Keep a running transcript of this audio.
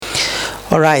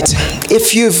All right.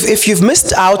 If you've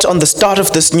missed out on the start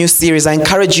of this new series, I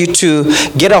encourage you to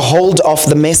get a hold of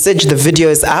the message. The video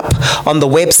is up on the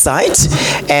website,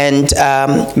 and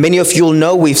many of you will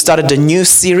know we've started a new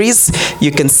series.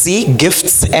 You can see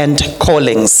Gifts and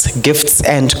Callings. Gifts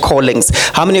and Callings.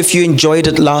 How many of you enjoyed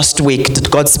it last week? Did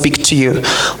God speak to you?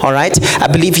 All right. I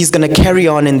believe He's going to carry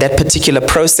on in that particular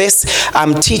process.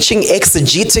 I'm teaching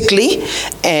exegetically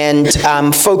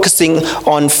and focusing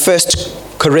on First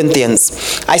Corinthians.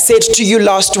 I said to you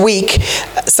last week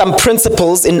some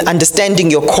principles in understanding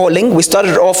your calling. We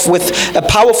started off with a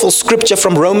powerful scripture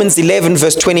from Romans 11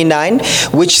 verse 29,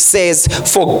 which says,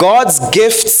 "For God's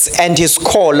gifts and His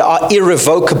call are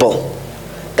irrevocable."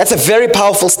 That's a very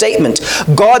powerful statement.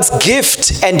 God's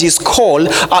gift and His call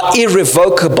are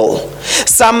irrevocable.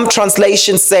 Some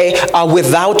translations say are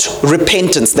without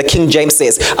repentance. The King James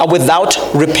says are without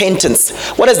repentance.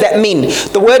 What does that mean?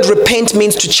 The word repent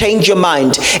means to change your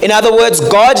mind. In other words,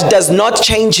 God does not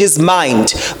change His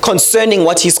mind concerning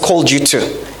what He's called you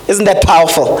to. Isn't that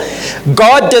powerful?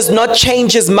 God does not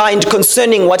change His mind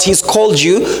concerning what He's called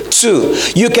you to.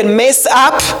 You can mess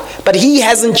up, but He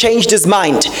hasn't changed His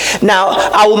mind. Now,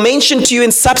 I will mention to you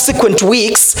in subsequent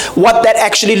weeks what that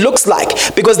actually looks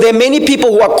like. Because there are many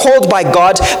people who are called by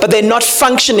God, but they're not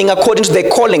functioning according to their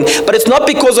calling. But it's not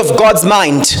because of God's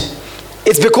mind.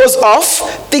 It's because of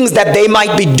things that they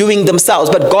might be doing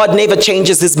themselves, but God never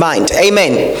changes His mind.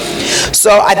 Amen. So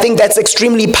I think that's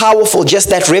extremely powerful, just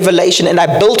that revelation, and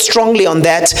I built strongly on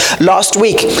that last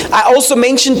week. I also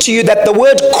mentioned to you that the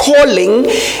word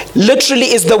calling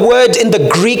literally is the word in the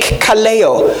Greek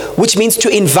kaleo, which means to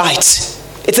invite.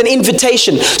 It's an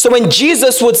invitation. So when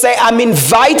Jesus would say, "I'm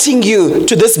inviting you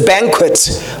to this banquet,"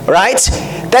 right?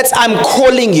 That's "I'm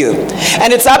calling you."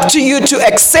 And it's up to you to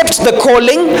accept the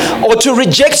calling or to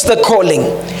reject the calling.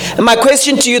 And my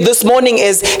question to you this morning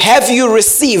is, have you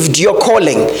received your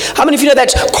calling? How many of you know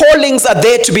that callings are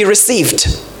there to be received?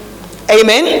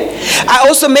 Amen. I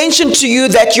also mentioned to you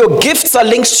that your gifts are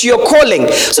linked to your calling.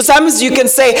 So sometimes you can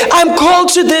say, "I'm called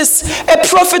to this. A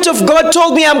prophet of God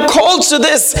told me I'm called to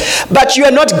this." But you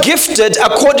are not gifted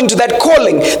according to that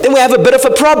calling. Then we have a bit of a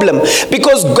problem,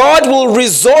 because God will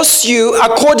resource you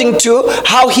according to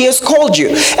how He has called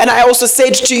you. And I also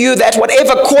said to you that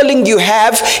whatever calling you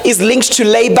have is linked to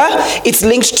labor. It's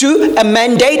linked to a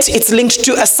mandate. It's linked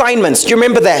to assignments. Do you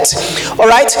remember that? All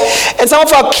right. And some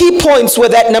of our key points were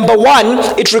that, number one,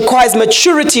 it requires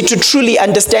maturity to truly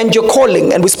understand your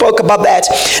calling, and we spoke about that.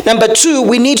 Number two,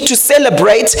 we need to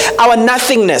celebrate our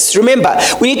nothingness. Remember,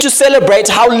 we need to celebrate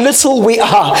how little we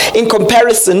are in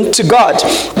comparison to God.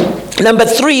 Number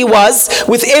three was,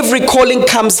 with every calling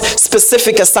comes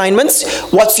specific assignments.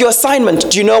 What's your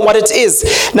assignment? Do you know what it is?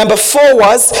 Number four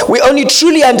was, we only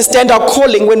truly understand our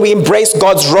calling when we embrace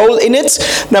God's role in it.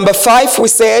 Number five, we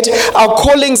said, our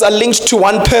callings are linked to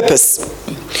one purpose.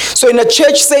 So in a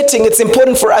church setting, it's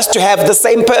important for us to have the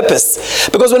same purpose.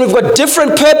 Because when we've got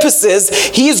different purposes,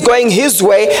 He's going His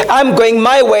way, I'm going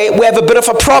my way, we have a bit of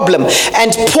a problem.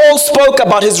 And Paul spoke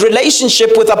about his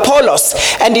relationship with Apollos.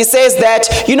 And he says that,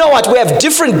 you know what, we have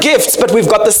different gifts, but we've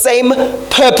got the same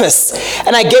purpose.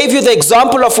 And I gave you the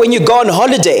example of when you go on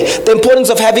holiday, the importance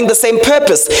of having the same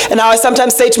purpose. And how I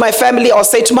sometimes say to my family, or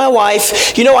say to my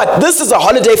wife, you know what, this is a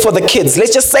holiday for the kids.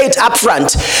 Let's just say it up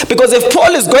front. Because if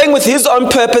Paul is going with his own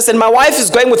purpose, and my wife is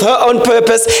going with her own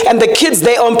purpose, and the kids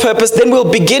their own purpose, then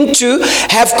we'll begin to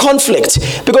have conflict.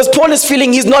 Because Paul is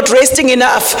feeling he's not resting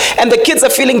enough, and the kids are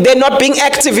feeling they're not being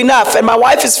active enough, and my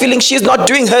wife is feeling she's not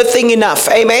doing her thing enough.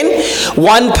 Amen?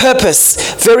 One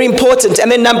purpose. Very important.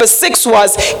 And then number six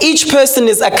was, each person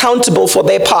is accountable for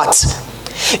their part.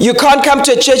 You can't come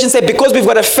to a church and say, because we've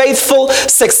got a faithful,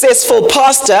 successful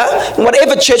pastor, in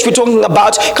whatever church we're talking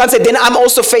about, you can't say, then I'm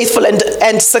also faithful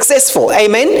and successful.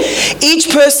 Amen?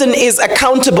 Each person is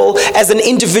accountable as an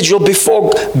individual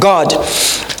before God.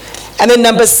 And then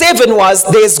number seven was,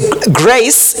 there's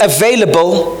grace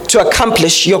available to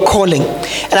accomplish your calling.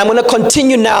 And I'm going to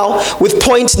continue now with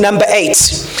point number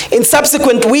 8. In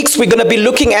subsequent weeks, we're going to be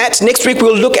looking at, next week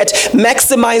we'll look at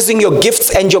maximizing your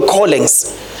gifts and your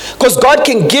callings. Because God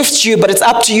can gift you, but it's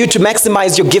up to you to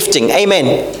maximize your gifting.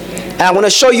 Amen. And I want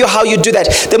to show you how you do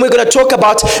that. Then we're going to talk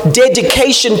about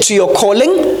dedication to your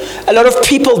calling. A lot of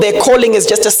people, their calling is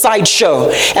just a sideshow.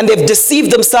 And they've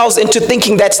deceived themselves into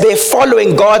thinking that they're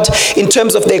following God in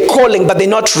terms of their calling, but they're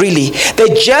not really.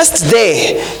 They're just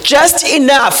there, just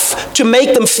enough to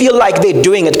make them feel like they're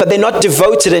doing it, but they're not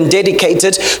devoted and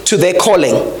dedicated to their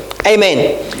calling.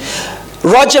 Amen.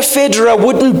 Roger Federer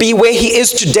wouldn't be where he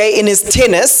is today in his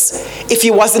tennis if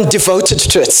he wasn't devoted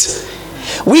to it.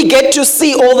 We get to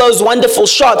see all those wonderful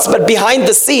shots, but behind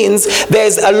the scenes,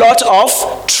 there's a lot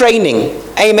of training.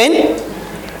 Amen?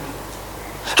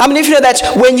 How many of you know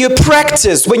that when you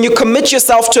practice, when you commit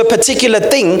yourself to a particular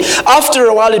thing, after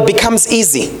a while it becomes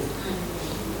easy?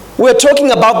 We were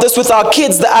talking about this with our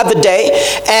kids the other day,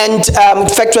 and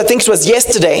in fact, I think it was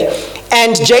yesterday,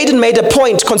 and Jaden made a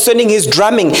point concerning his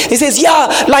drumming. He says,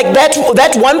 yeah, like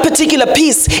that one particular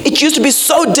piece, it used to be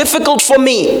so difficult for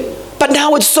me, but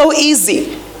now it's so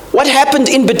easy. What happened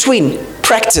in between?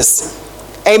 Practice.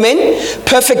 Amen?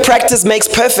 Perfect practice makes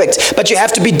perfect, but you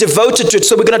have to be devoted to it.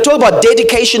 So we're going to talk about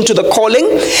dedication to the calling,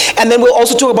 and then we'll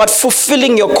also talk about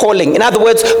fulfilling your calling. In other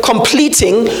words,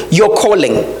 completing your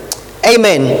calling.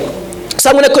 Amen. So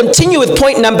I'm going to continue with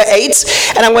point number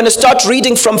 8, and I'm going to start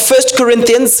reading from 1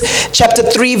 Corinthians chapter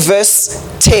 3, verse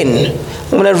 10.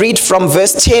 I'm going to read from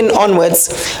verse 10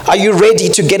 onwards. Are you ready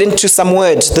to get into some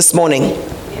words this morning?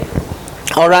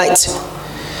 All right.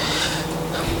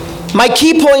 My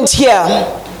key point here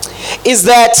is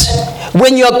that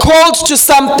when you're called to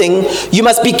something, you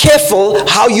must be careful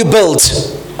how you build.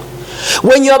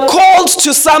 When you're called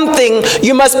to something,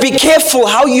 you must be careful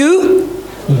how you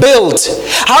build.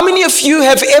 How many of you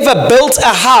have ever built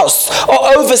a house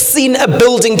or overseen a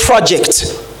building project?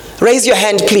 Raise your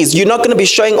hand, please. You're not going to be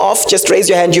showing off. Just raise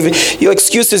your hand. Your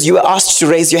excuse is you were asked to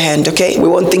raise your hand, okay? We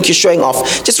won't think you're showing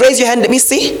off. Just raise your hand. Let me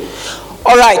see.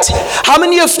 All right. How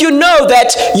many of you know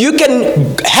that you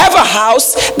can have a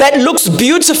house that looks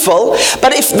beautiful,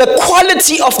 but if the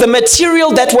quality of the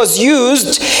material that was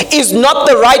used is not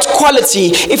the right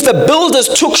quality, if the builders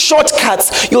took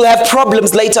shortcuts, you'll have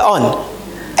problems later on.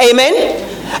 Amen?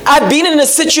 I've been in a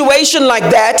situation like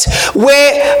that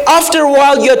where after a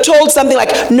while you're told something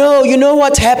like, no, you know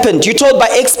what happened? You're told by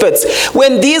experts.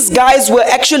 When these guys were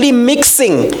actually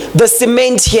mixing the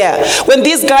cement here, when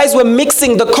these guys were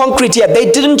mixing the concrete here,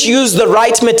 they didn't use the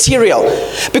right material.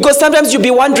 Because sometimes you'll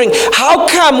be wondering, how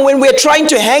come when we're trying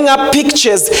to hang up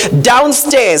pictures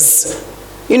downstairs,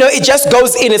 it just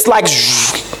goes in, it's like,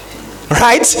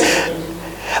 right?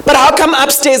 But how come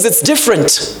upstairs it's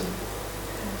different?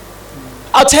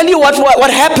 I'll tell you what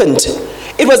happened.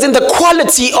 It was in the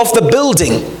quality of the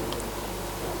building.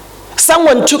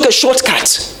 Someone took a shortcut.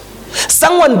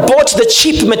 Someone bought the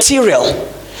cheap material.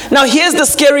 Now here's the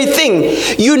scary thing.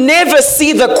 You never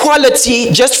see the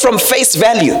quality just from face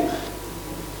value.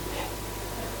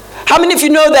 How many of you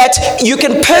know that you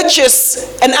can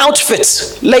purchase an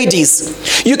outfit,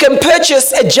 ladies? You can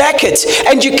purchase a jacket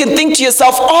and you can think to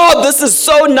yourself, oh, this is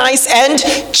so nice and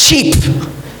cheap.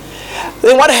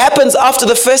 Then what happens after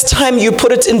the first time you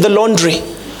put it in the laundry,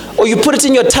 or you put it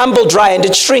in your tumble dryer and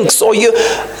it shrinks, and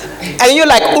you're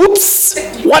like, oops,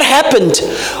 what happened?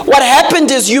 What happened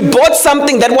is you bought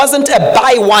something that wasn't a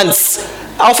buy once.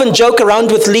 I often joke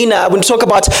around with Lena when we talk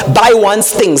about buy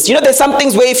once things. There's some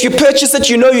things where if you purchase it,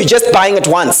 you're just buying it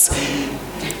once.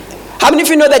 How many of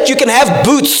you know that you can have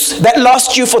boots that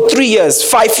last you for 3 years,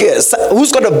 5 years?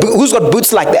 Who's got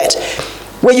boots like that?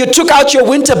 Where you took out your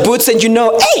winter boots and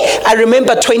hey, I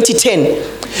remember 2010.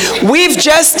 We've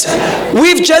just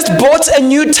bought a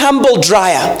new tumble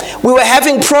dryer. We were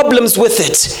having problems with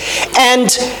it. And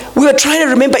we were trying to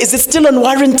remember, is it still on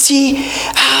warranty?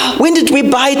 When did we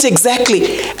buy it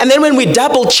exactly? And then when we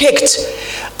double checked,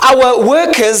 our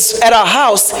workers at our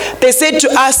house, they said to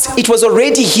us, it was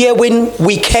already here when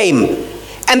we came.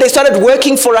 And they started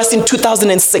working for us in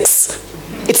 2006.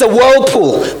 It's a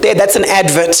Whirlpool. That's an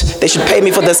advert. They should pay me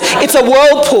for this. It's a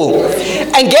Whirlpool.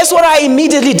 And guess what I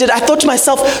immediately did? I thought to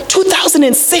myself,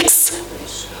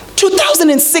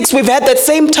 2006, we've had that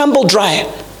same tumble dryer.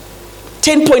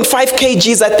 10.5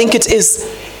 kgs, I think it is.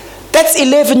 That's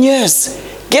 11 years.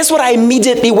 Guess what I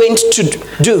immediately went to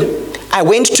do? I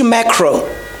went to Macro.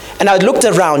 And I looked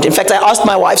around. In fact, I asked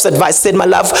my wife's advice. I said, my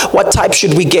love, what type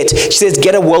should we get? She says,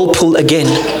 get a Whirlpool again.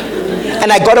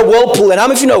 And I got a Whirlpool. And how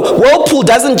many of you know, Whirlpool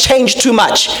doesn't change too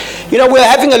much. We're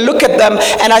having a look at them.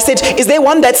 And I said, is there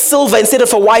one that's silver instead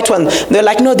of a white one? And they're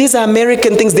like, no, these are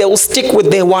American things. They will stick with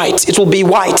their white. It will be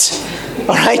white.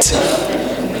 All right?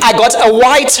 I got a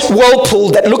white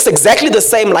Whirlpool that looks exactly the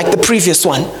same like the previous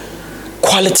one.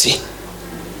 Quality.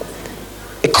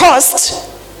 It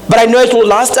cost, but I know it will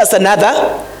last us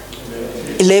another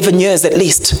 11 years at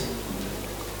least.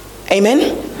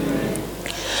 Amen?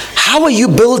 How are you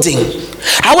building?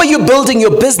 How are you building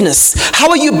your business?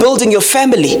 How are you building your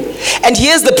family? And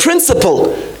here's the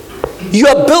principle. You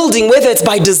are building whether it's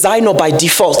by design or by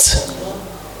default.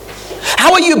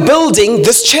 How are you building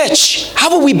this church?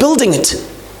 How are we building it?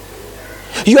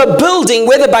 You are building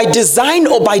whether by design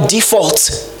or by default.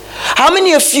 How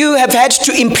many of you have had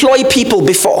to employ people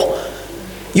before?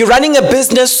 You're running a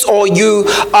business or you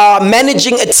are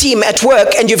managing a team at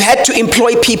work and you've had to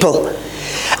employ people.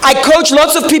 I coach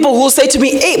lots of people who will say to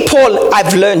me, hey, Paul,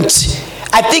 I've learned.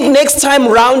 I think next time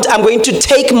round, I'm going to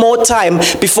take more time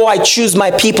before I choose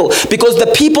my people. Because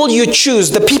the people you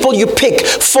choose, the people you pick,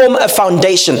 form a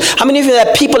foundation. How many of you know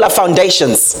that people are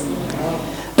foundations?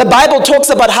 The Bible talks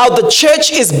about how the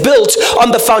church is built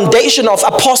on the foundation of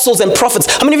apostles and prophets.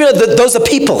 How many of you know that those are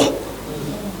people?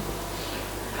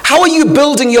 How are you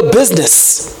building your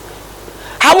business?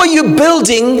 How are you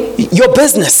building your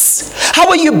business? How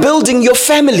are you building your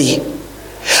family?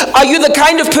 Are you the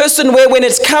kind of person where when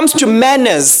it comes to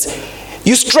manners,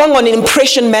 you're strong on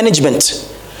impression management?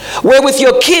 Where with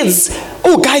your kids,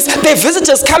 oh guys, there are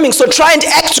visitors coming, so try and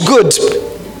act good.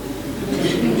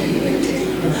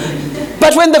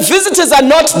 But when the visitors are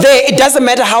not there, it doesn't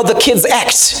matter how the kids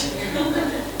act.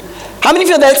 How many of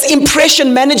you know that's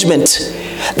impression management?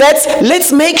 That's,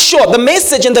 let's make sure the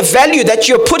message and the value that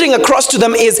you're putting across to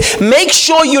them is make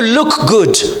sure you look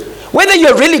good. Whether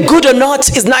you're really good or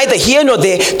not is neither here nor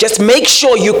there. Just make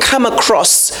sure you come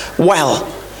across well.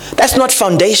 That's not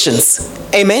foundations.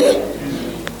 Amen?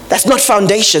 That's not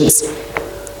foundations.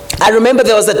 I remember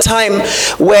there was a time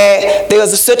where there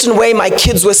was a certain way my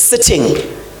kids were sitting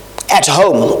at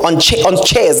home on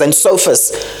chairs and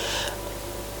sofas.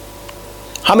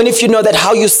 How many of you know that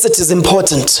how you sit is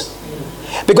important?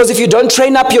 Because if you don't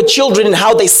train up your children in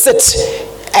how they sit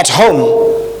at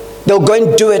home, they'll go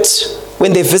and do it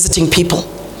when they're visiting people.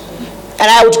 And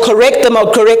I would correct them.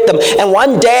 And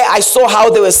one day I saw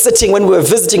how they were sitting when we were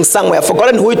visiting somewhere. I've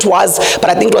forgotten who it was, but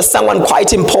I think it was someone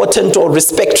quite important or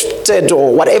respected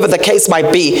or whatever the case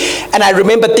might be. And I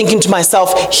remember thinking to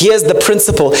myself, here's the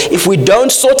principle. If we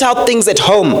don't sort out things at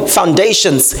home,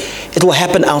 foundations, it will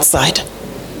happen outside.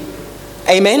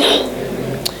 Amen?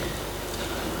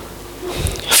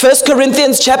 1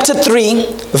 Corinthians chapter 3,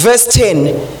 verse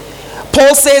 10.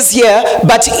 Paul says here,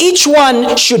 but each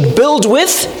one should build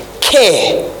with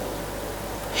care.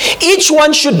 Each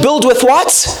one should build with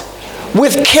what?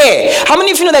 With care. How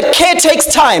many of you know that care takes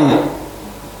time?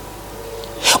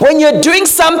 When you're doing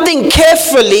something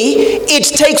carefully, it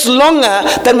takes longer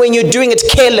than when you're doing it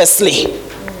carelessly.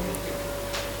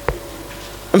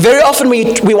 And very often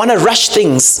we want to rush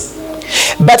things.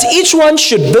 But each one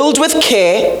should build with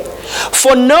care,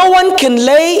 for no one can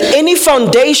lay any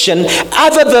foundation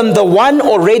other than the one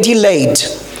already laid,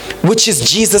 which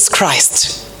is Jesus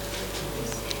Christ.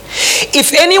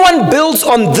 If anyone builds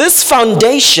on this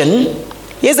foundation,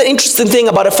 here's an interesting thing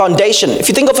about a foundation. If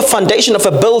you think of a foundation of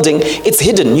a building, it's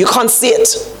hidden. You can't see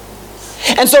it.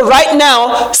 And so right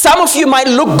now, some of you might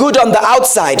look good on the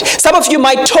outside. Some of you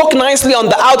might talk nicely on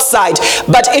the outside,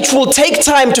 but it will take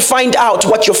time to find out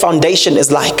what your foundation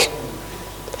is like.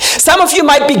 Some of you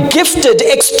might be gifted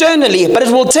externally, but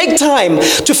it will take time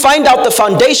to find out the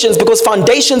foundations because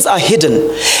foundations are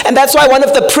hidden. And that's why one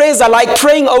of the prayers I like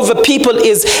praying over people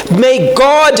is, may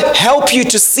God help you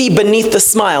to see beneath the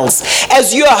smiles.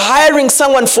 As you are hiring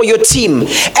someone for your team,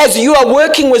 as you are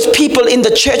working with people in the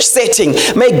church setting,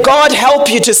 may God help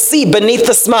you to see beneath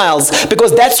the smiles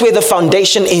because that's where the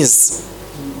foundation is.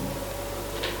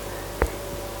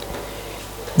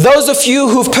 Those of you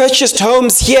who've purchased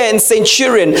homes here in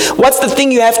Centurion, what's the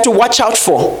thing you have to watch out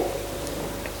for?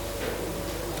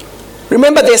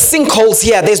 Remember, there's sinkholes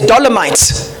here, there's dolomite.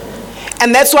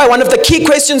 And that's why one of the key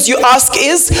questions you ask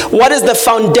is, what is the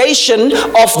foundation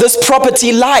of this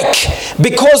property like?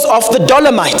 Because of the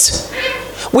dolomite.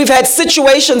 We've had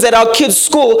situations at our kids'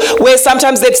 school where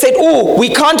sometimes they've said, oh, we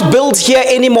can't build here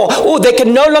anymore. Oh, there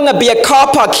can no longer be a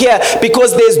car park here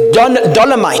because there's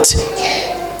dolomite.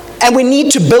 And we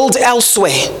need to build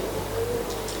elsewhere.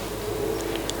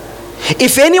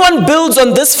 If anyone builds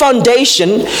on this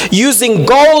foundation using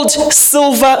gold,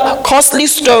 silver, costly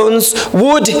stones,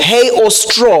 wood, hay, or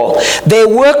straw, their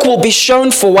work will be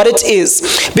shown for what it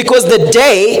is, because the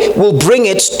day will bring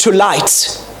it to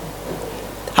light.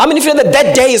 How many of you know that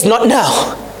that day is not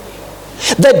now?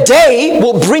 The day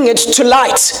will bring it to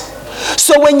light.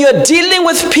 So when you're dealing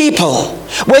with people,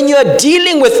 when you're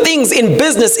dealing with things in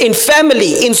business, in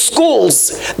family, in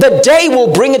schools, the day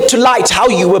will bring it to light how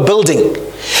you were building.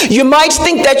 You might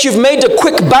think that you've made a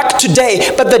quick buck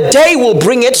today, but the day will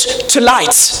bring it to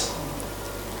light.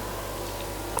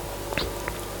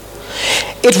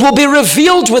 It will be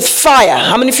revealed with fire.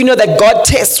 How many of you know that God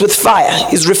tests with fire?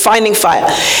 He's refining fire.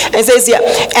 And it says here,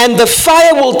 and the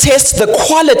fire will test the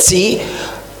quality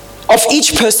of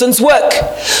each person's work.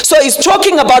 So he's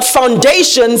talking about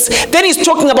foundations, then he's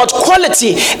talking about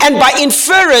quality, and by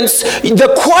inference,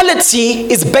 the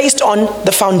quality is based on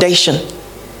the foundation.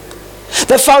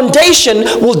 The foundation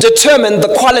will determine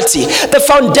the quality. The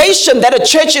foundation that a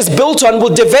church is built on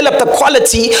will develop the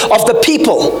quality of the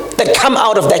people that come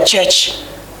out of that church.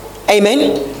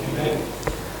 Amen?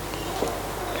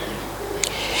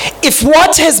 If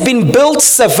what has been built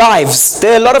survives,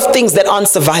 there are a lot of things that aren't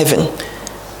surviving.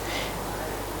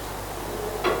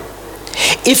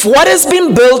 If what has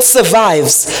been built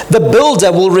survives, the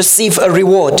builder will receive a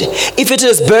reward. If it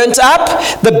is burnt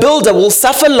up, the builder will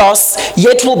suffer loss,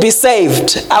 yet will be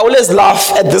saved. I always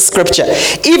laugh at this scripture.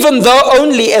 Even though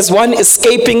only as one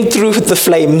escaping through the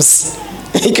flames.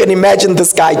 You can imagine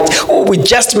this guy. Oh, we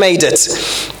just made it.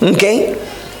 Okay?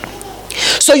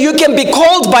 So you can be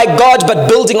called by God but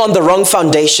building on the wrong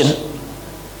foundation.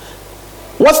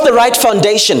 What's the right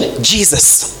foundation?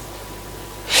 Jesus.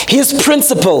 His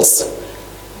principles.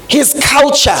 His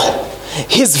culture,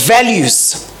 his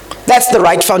values. That's the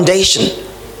right foundation.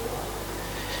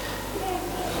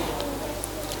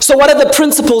 So what are the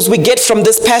principles we get from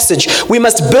this passage? We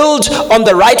must build on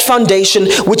the right foundation,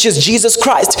 which is Jesus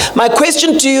Christ. My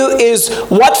question to you is,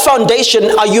 what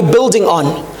foundation are you building on?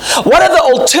 What are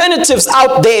the alternatives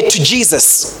out there to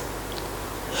Jesus?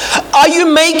 Are you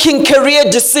making career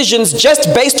decisions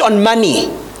just based on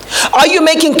money? Are you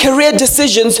making career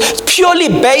decisions purely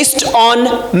based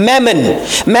on mammon?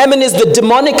 Mammon is the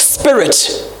demonic spirit,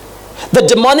 the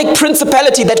demonic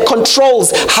principality that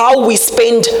controls how we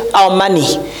spend our money.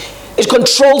 It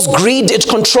controls greed, it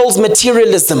controls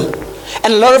materialism.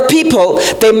 And a lot of people,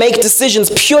 they make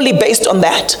decisions purely based on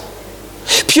that.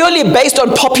 Purely based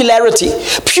on popularity,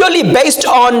 purely based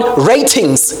on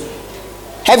ratings.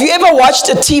 Have you ever watched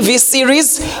a TV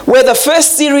series where the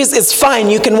first series is fine,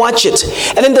 you can watch it,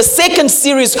 and then the second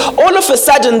series, all of a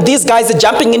sudden these guys are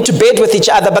jumping into bed with each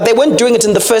other, but they weren't doing it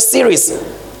in the first series?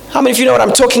 How many of you know what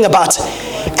I'm talking about?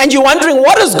 And you're wondering,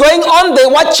 what is going on there?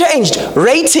 What changed?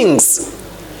 Ratings.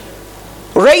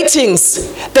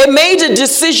 Ratings. They made a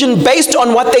decision based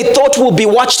on what they thought will be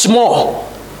watched more.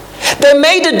 They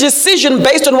made a decision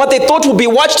based on what they thought would be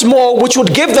watched more, which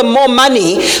would give them more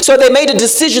money. So they made a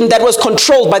decision that was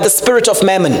controlled by the spirit of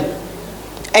mammon.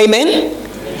 Amen?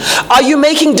 Are you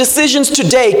making decisions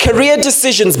today, career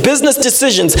decisions, business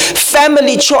decisions,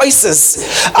 family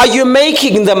choices? Are you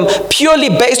making them purely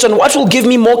based on what will give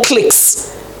me more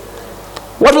clicks?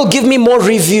 What will give me more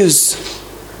reviews?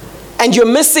 And you're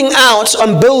missing out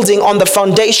on building on the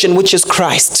foundation, which is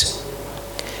Christ.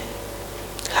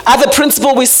 Other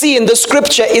principle we see in the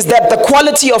scripture is that the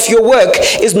quality of your work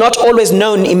is not always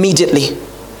known immediately.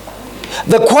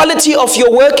 The quality of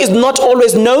your work is not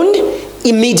always known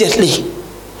immediately.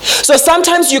 So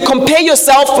sometimes you compare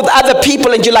yourself with other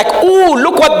people and you're like, oh,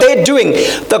 look what they're doing.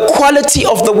 The quality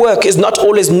of the work is not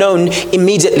always known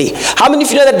immediately. How many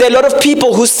of you know that there are a lot of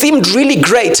people who seemed really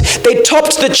great? They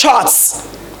topped the charts.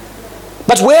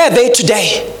 But where are they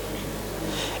today?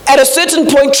 At a certain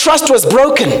point, trust was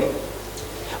broken.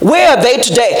 Where are they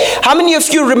today? How many of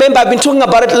you remember, I've been talking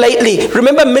about it lately,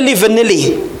 remember Milli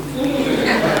Vanilli?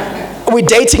 We're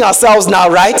dating ourselves now,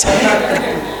 right?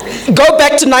 Go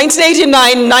back to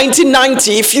 1989,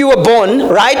 1990, if you were born,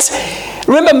 right?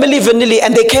 Remember Milli Vanilli,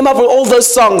 and they came up with all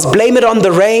those songs, Blame It on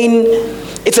the Rain,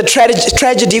 It's a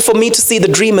tragedy for me to see the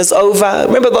dream is over.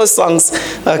 Remember those songs?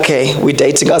 Okay, we're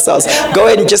dating ourselves. Go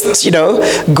ahead and just,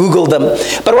 Google them.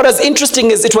 But what was interesting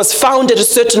is it was found at a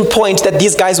certain point that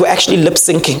these guys were actually lip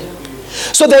syncing.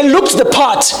 So they looked the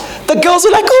part. The girls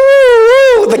were like,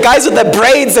 ooh, the guys with the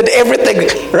braids and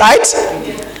everything, right?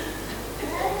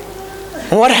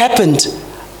 What happened?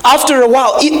 After a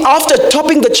while, after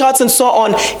topping the charts and so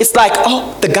on, it's like,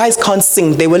 oh, the guys can't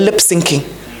sing. They were lip syncing.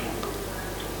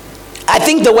 I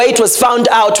think the way it was found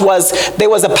out was there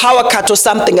was a power cut or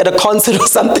something at a concert or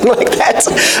something like that.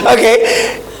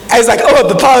 Okay? I was like, oh,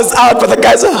 the power's out, but the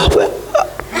guys are...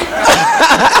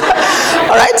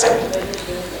 All right?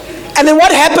 And then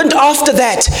what happened after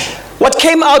that? What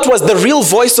came out was the real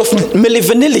voice of Milli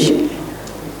Vanilli.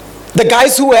 The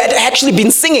guys who had actually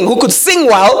been singing, who could sing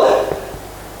well.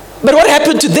 But what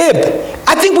happened to them?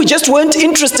 I think we just weren't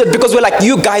interested because we're like,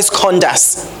 you guys conned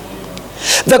us.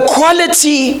 The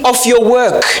quality of your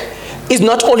work is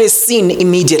not always seen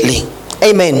immediately.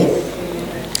 Amen.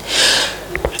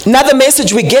 Another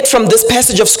message we get from this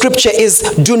passage of scripture is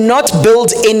do not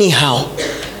build anyhow.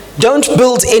 Don't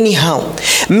build anyhow.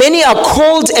 Many are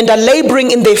called and are laboring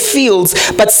in their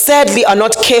fields, but sadly are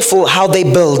not careful how they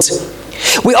build.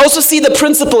 We also see the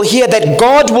principle here that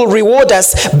God will reward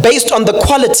us based on the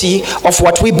quality of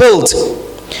what we build.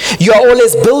 You are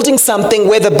always building something,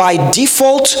 whether by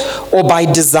default or by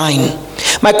design.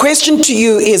 My question to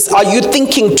you is, are you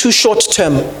thinking too short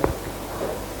term?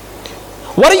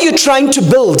 What are you trying to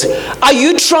build? Are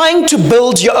you trying to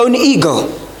build your own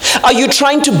ego? Are you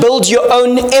trying to build your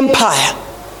own empire?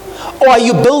 Or are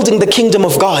you building the kingdom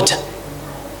of God?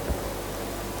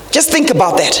 Just think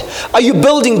about that. Are you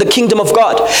building the kingdom of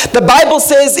God? The Bible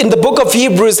says in the book of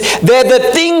Hebrews, there are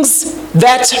the things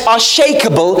that are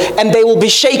shakeable and they will be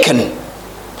shaken.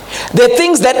 There are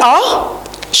things that are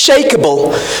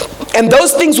shakeable and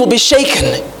those things will be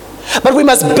shaken. But we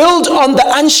must build on the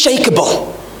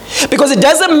unshakable. Because it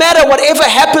doesn't matter whatever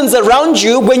happens around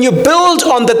you, when you build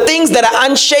on the things that are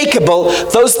unshakable,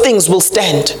 those things will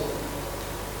stand.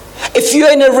 If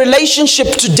you're in a relationship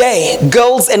today,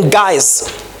 girls and guys,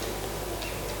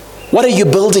 what are you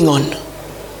building on?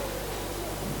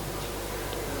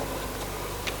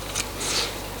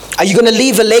 Are you going to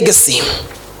leave a legacy?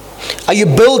 Are you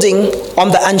building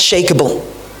on the unshakable?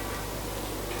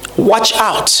 Watch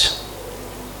out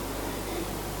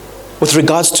with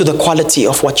regards to the quality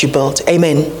of what you build.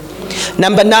 Amen.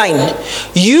 Number 9,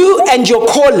 you and your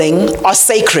calling are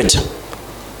sacred.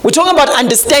 We're talking about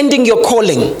understanding your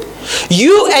calling.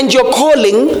 You and your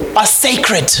calling are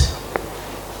sacred.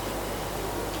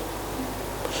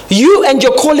 You and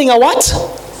your calling are what?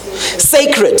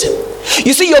 Sacred.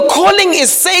 You see, your calling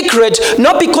is sacred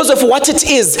not because of what it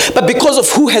is, but because of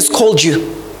who has called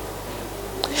you.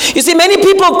 You see, many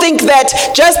people think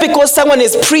that just because someone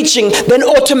is preaching, then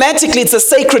automatically it's a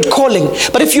sacred calling.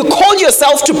 But if you call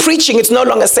yourself to preaching, it's no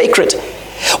longer sacred.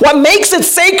 What makes it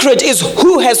sacred is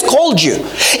who has called you.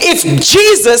 If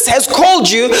Jesus has called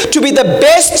you to be the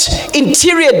best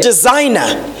interior designer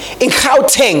in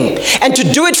Gauteng and to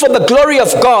do it for the glory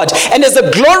of God and as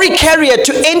a glory carrier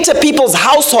to enter people's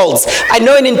households. I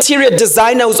know an interior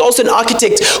designer who's also an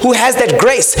architect who has that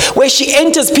grace where she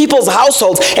enters people's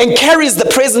households and carries the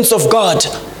presence of God.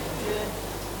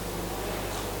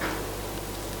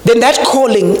 Then that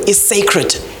calling is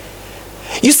sacred.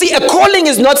 You see, a calling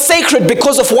is not sacred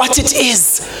because of what it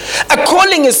is. A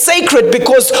calling is sacred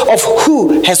because of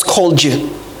who has called you.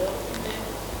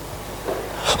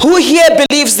 Who here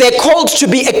believes they're called to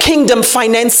be a kingdom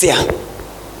financier?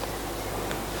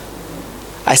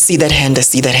 I see that hand, I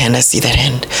see that hand, I see that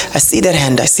hand. I see that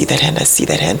hand, I see that hand, I see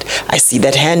that hand. I see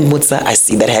that hand, Mutsa, I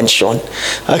see that hand, Sean.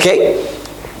 Okay?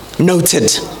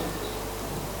 Noted.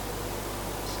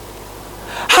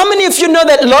 How many of you know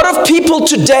that a lot of people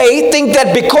today think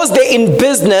that because they're in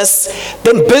business,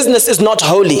 then business is not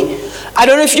holy? I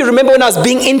don't know if you remember when I was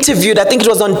being interviewed, I think it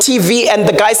was on TV, and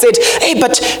the guy said, hey,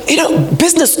 but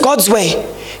business God's way.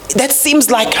 That seems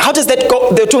like, how does that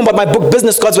go? They're talking about my book,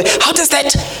 Business God's Way. How does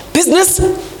that business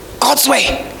God's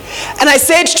way? And I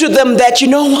said to them that, you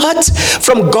know what?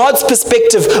 From God's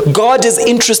perspective, God is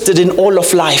interested in all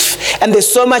of life. And there's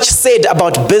so much said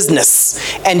about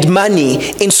business and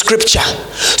money in scripture.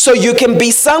 So you can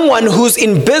be someone who's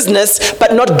in business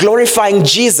but not glorifying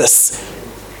Jesus.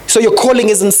 So your calling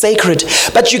isn't sacred.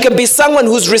 But you can be someone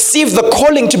who's received the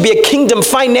calling to be a kingdom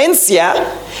financier,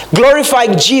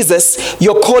 glorifying Jesus.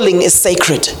 Your calling is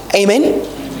sacred. Amen?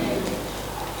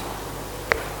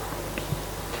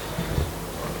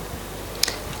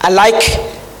 I like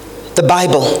the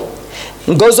Bible.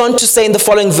 It goes on to say in the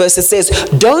following verse, it says,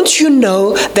 don't you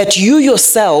know that you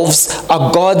yourselves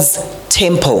are God's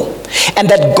temple and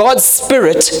that God's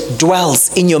Spirit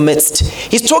dwells in your midst?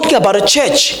 He's talking about a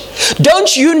church.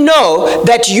 Don't you know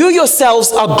that you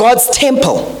yourselves are God's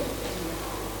temple?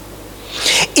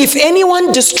 If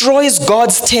anyone destroys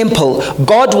God's temple,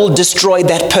 God will destroy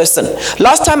that person.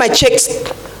 Last time I checked,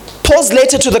 Paul's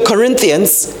letter to the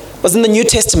Corinthians was in the New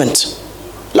Testament.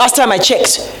 Last time I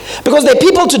checked. Because there are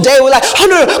people today who are like, oh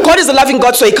no, God is a loving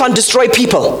God so he can't destroy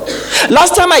people.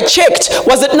 Last time I checked,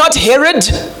 was it not Herod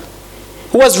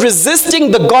who was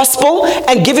resisting the gospel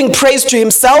and giving praise to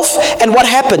himself? And what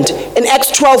happened? In Acts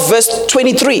 12 verse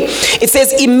 23, it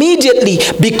says, immediately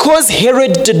because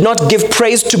Herod did not give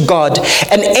praise to God,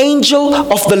 an angel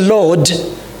of the Lord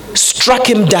struck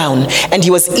him down and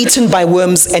he was eaten by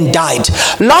worms and died.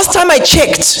 Last time I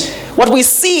checked, what we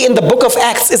see in the book of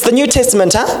Acts is the New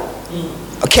Testament,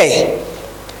 Okay.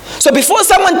 So before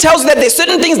someone tells you that there's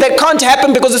certain things that can't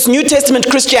happen because it's New Testament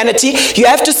Christianity, you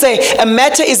have to say a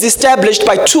matter is established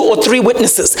by 2 or 3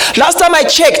 witnesses. Last time I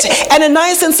checked,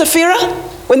 Ananias and Sapphira,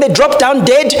 when they dropped down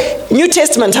dead, New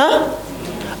Testament,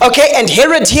 Okay, and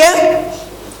Herod here,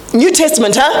 New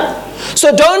Testament,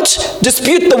 So don't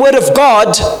dispute the word of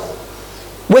God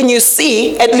when you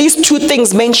see at least 2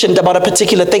 things mentioned about a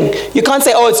particular thing. You can't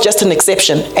say, oh, it's just an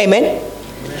exception. Amen?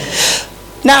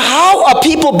 Now, how are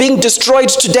people being destroyed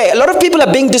today? A lot of people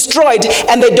are being destroyed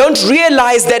and they don't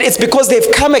realize that it's because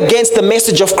they've come against the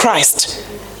message of Christ.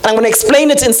 And I'm going to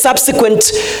explain it in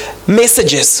subsequent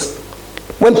messages.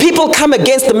 When people come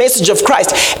against the message of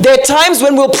Christ, there are times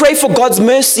when we'll pray for God's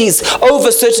mercies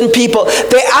over certain people.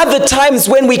 There are other times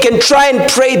when we can try and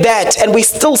pray that and we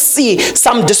still see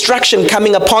some destruction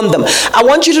coming upon them. I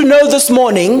want you to know this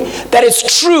morning that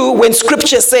it's true when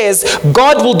Scripture says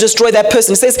God will destroy that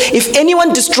person. It says if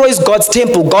anyone destroys God's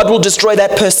temple, God will destroy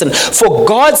that person. For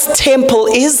God's temple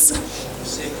is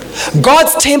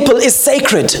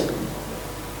sacred.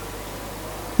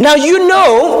 Now you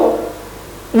know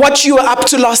what you were up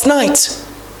to last night.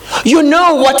 You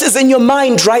know what is in your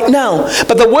mind right now.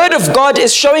 But the Word of God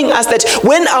is showing us that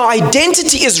when our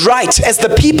identity is right as the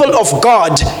people of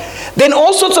God, then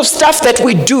all sorts of stuff that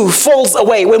we do falls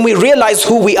away when we realize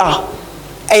who we are.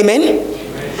 Amen?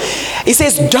 He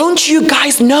says, don't you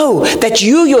guys know that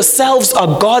you yourselves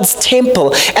are God's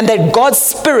temple and that God's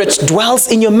Spirit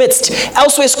dwells in your midst?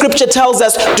 Elsewhere, Scripture tells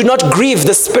us, do not grieve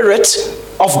the Spirit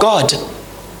of God.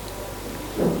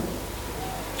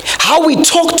 How we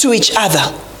talk to each other,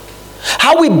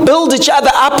 how we build each other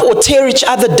up or tear each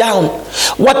other down,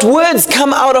 what words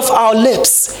come out of our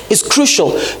lips is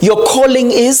crucial. Your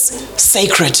calling is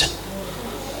sacred.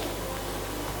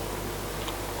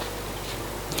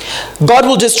 God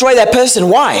will destroy that person.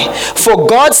 Why? For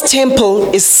God's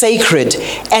temple is sacred.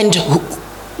 And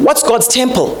what's God's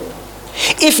temple?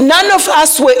 If none of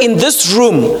us were in this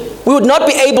room, we would not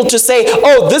be able to say,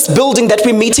 oh, this building that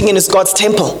we're meeting in is God's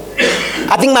temple.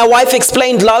 I think my wife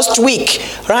explained last week,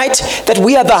 right, that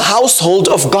we are the household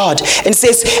of God. And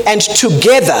says, and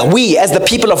together we as the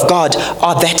people of God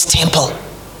are that temple.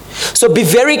 So be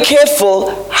very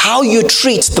careful how you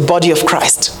treat the body of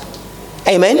Christ.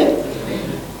 Amen?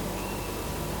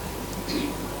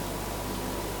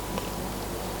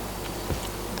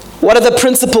 What are the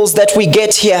principles that we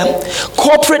get here?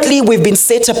 Corporately, we've been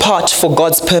set apart for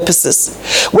God's purposes.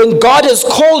 When God has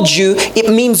called you,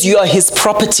 it means you are His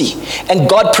property, and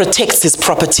God protects His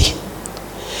property.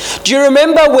 Do you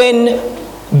remember when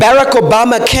Barack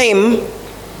Obama came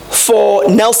for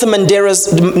Nelson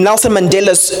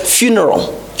Mandela's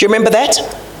funeral? Do you remember that?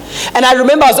 And I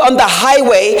remember I was on the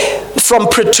highway from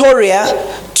Pretoria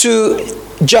to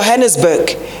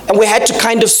Johannesburg, and we had to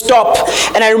kind of stop,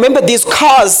 and I remember these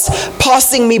cars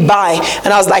passing me by,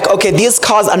 and I was like, okay, these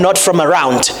cars are not from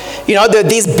around. You know, they're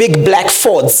these big black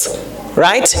Fords,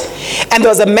 right? And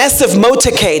there was a massive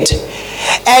motorcade,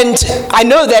 and I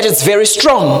know that it's very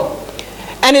strong.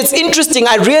 And it's interesting,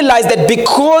 I realized that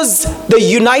because the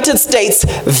United States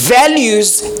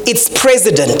values its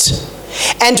president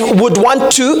and would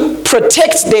want to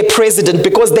protect their president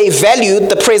because they value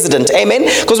the president. Amen?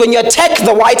 Because when you attack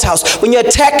the White House, when you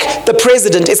attack the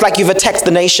president, it's like you've attacked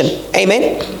the nation.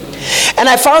 Amen? And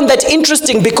I found that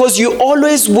interesting because you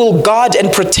always will guard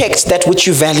and protect that which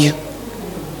you value.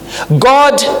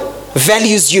 God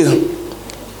values you.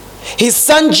 His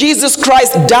Son Jesus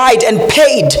Christ died and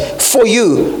paid for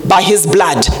you by His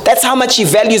blood. That's how much He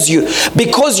values you.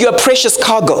 Because you're a precious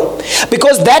cargo.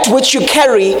 Because that which you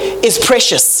carry is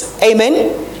precious.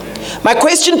 Amen? My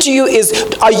question to you is,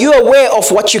 are you aware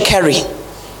of what you carry?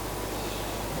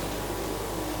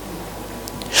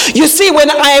 You see,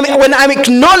 when I'm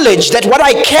acknowledged that what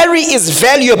I carry is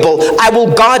valuable, I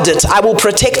will guard it. I will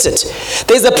protect it.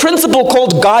 There's a principle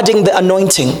called guarding the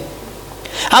anointing.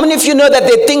 How many of you know that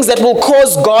there are things that will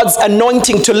cause God's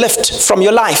anointing to lift from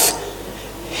your life?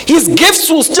 His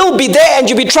gifts will still be there and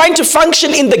you'll be trying to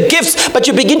function in the gifts, but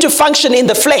you begin to function in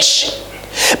the flesh.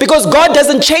 Because God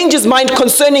doesn't change His mind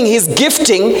concerning His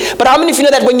gifting. But how many of you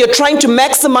know that when you're trying to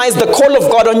maximize the call of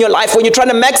God on your life, when you're trying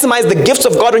to maximize the gifts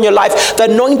of God on your life,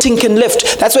 the anointing can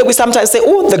lift. That's why we sometimes say,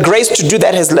 oh, the grace to do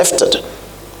that has lifted.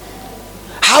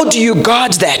 How do you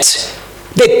guard that?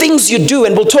 There are things you do,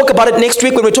 and we'll talk about it next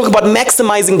week when we talk about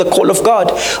maximizing the call of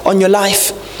God on your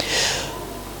life.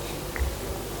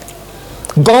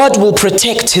 God will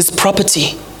protect His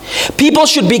property. People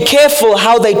should be careful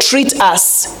how they treat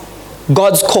us,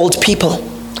 God's called people.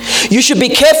 You should be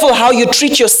careful how you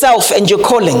treat yourself and your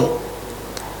calling.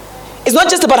 It's not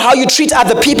just about how you treat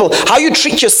other people, how you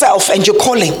treat yourself and your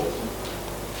calling.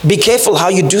 Be careful how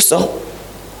you do so.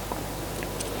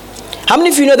 How many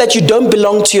of you know that you don't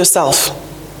belong to yourself?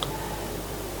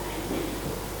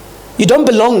 You don't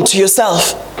belong to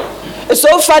yourself. It's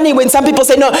so funny when some people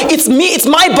say, no, it's me, it's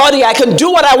my body, I can do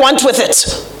what I want with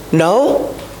it.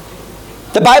 No.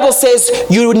 The Bible says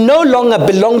you no longer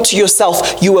belong to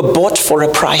yourself. You were bought for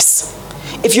a price.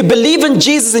 If you believe in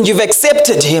Jesus and you've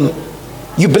accepted Him,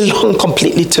 you belong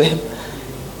completely to Him.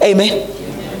 Amen.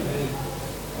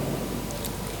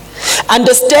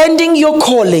 Understanding your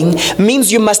calling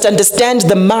means you must understand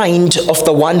the mind of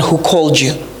the one who called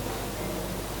you.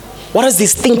 What is He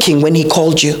thinking when He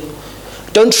called you?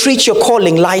 Don't treat your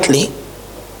calling lightly.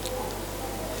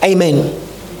 Amen.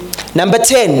 Number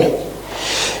 10,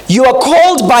 you are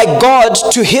called by God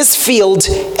to his field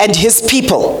and his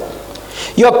people.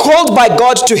 You are called by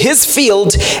God to his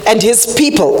field and his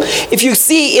people. If you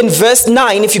see in verse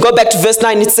 9, if you go back to verse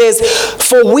 9, it says,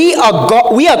 for we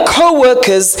are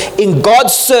co-workers in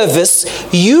God's service.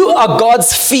 You are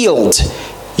God's field.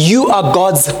 You are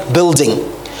God's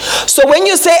building. So when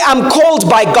you say, I'm called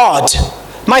by God,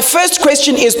 my first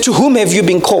question is, to whom have you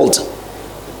been called?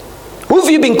 Who have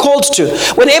you been called to?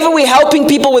 Whenever we're helping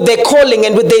people with their calling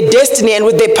and with their destiny and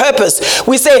with their purpose,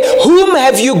 we say, whom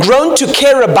have you grown to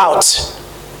care about?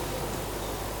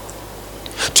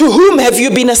 To whom have you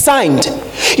been assigned?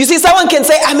 You see, someone can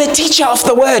say, I'm a teacher of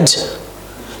the word.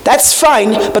 That's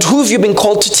fine, but who have you been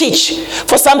called to teach?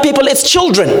 For some people, it's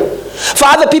children. For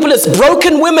other people, it's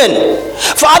broken women.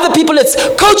 For other people, it's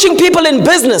coaching people in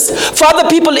business. For other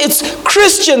people, it's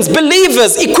Christians,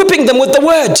 believers, equipping them with the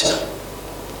word.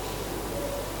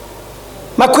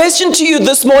 My question to you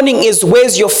this morning is,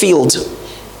 where's your field?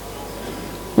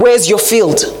 Where's your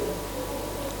field?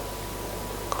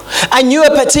 I knew a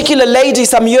particular lady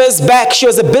some years back. She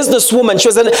was a businesswoman. She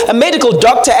was a medical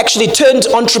doctor, actually turned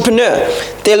entrepreneur.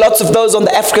 There are lots of those on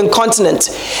the African continent.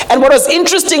 And what was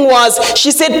interesting was,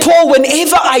 she said, Paul,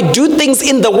 whenever I do things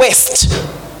in the West,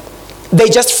 they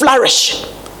just flourish.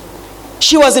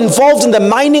 She was involved in the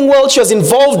mining world. She was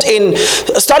involved in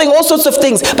starting all sorts of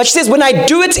things. But she says, when I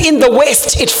do it in the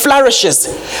West, it flourishes.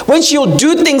 When she'll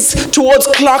do things towards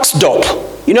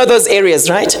Klerksdorp, you know those areas,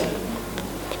 right?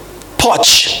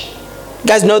 Potch. You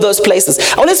guys know those places.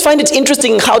 I always find it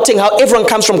interesting in Gauteng how everyone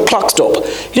comes from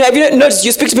Klerksdorp. You know, have you noticed,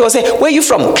 you speak to people and say, where are you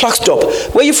from?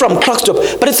 Klerksdorp. Where are you from?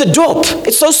 Klerksdorp. But it's a dorp.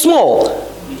 It's so small.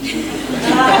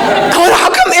 How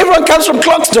come everyone comes from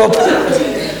Klerksdorp?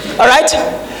 All right?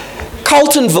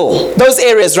 Carltonville, those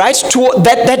areas, right? To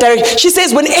that direction. She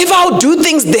says, whenever I'll do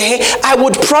things there, I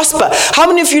would prosper. How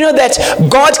many of you know that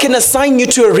God can assign you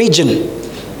to a region?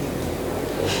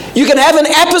 You can have an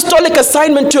apostolic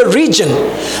assignment to a region.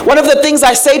 One of the things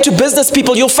I say to business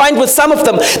people, you'll find with some of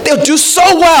them, they'll do so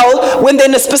well when they're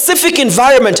in a specific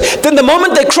environment. Then the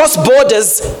moment they cross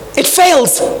borders, it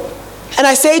fails. And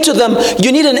I say to them,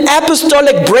 you need an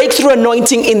apostolic breakthrough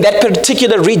anointing in that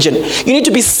particular region. You need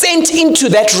to be sent into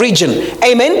that region.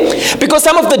 Amen? Because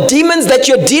some of the demons that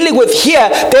you're dealing with here,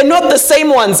 they're not the same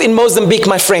ones in Mozambique,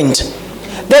 my friend.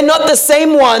 They're not the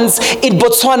same ones in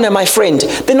Botswana, my friend.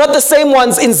 They're not the same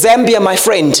ones in Zambia, my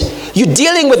friend. You're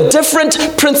dealing with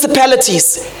different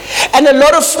principalities. And a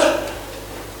lot of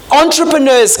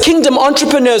entrepreneurs, kingdom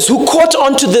entrepreneurs who caught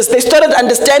on to this, they started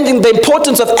understanding the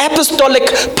importance of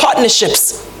apostolic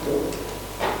partnerships,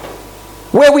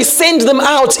 where we send them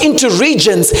out into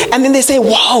regions and then they say,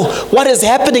 wow, what is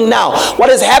happening now? What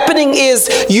is happening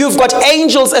is you've got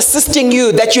angels assisting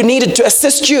you that you needed to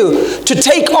assist you to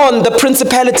take on the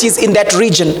principalities in that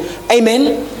region.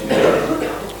 Amen?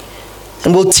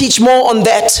 And we'll teach more on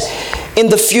that in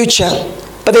the future.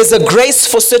 But there's a grace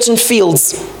for certain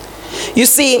fields. You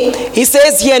see, he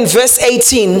says here in verse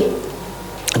 18,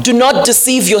 do not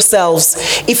deceive yourselves.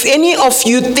 If any of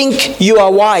you think you are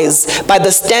wise by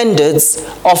the standards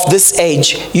of this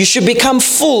age, you should become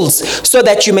fools so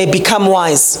that you may become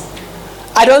wise.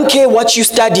 I don't care what you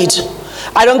studied.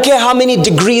 I don't care how many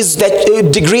degrees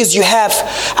you have.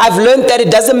 I've learned that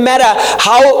it doesn't matter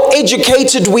how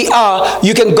educated we are.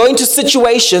 You can go into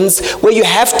situations where you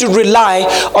have to rely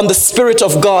on the Spirit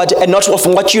of God and not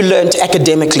on what you learned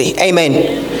academically.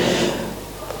 Amen.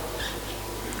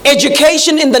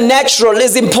 Education in the natural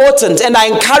is important, and I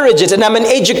encourage it, and I'm an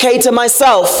educator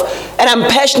myself, and I'm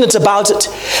passionate about it.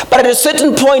 But at a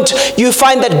certain point, you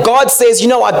find that God says, you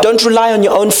know what, don't rely on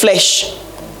your own flesh.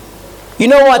 You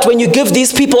know what, when you give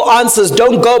these people answers,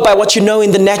 don't go by what you know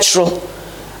in the natural.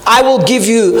 I will give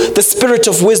you the spirit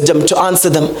of wisdom to answer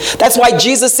them. That's why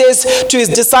Jesus says to his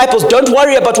disciples, don't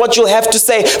worry about what you'll have to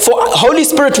say, for Holy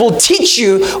Spirit will teach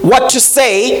you what to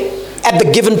say at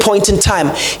the given point in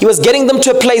time. He was getting them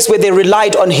to a place where they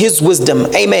relied on his wisdom.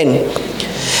 Amen.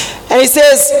 And he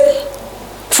says,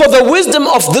 for the wisdom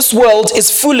of this world is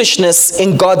foolishness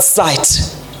in God's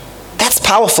sight. That's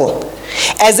powerful.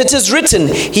 As it is written,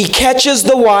 he catches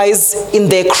the wise in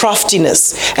their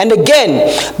craftiness. And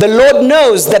again, the Lord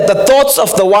knows that the thoughts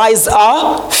of the wise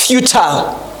are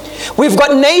futile. We've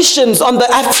got nations on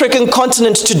the African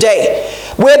continent today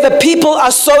where the people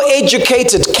are so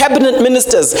educated, cabinet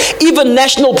ministers, even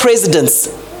national presidents,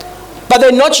 but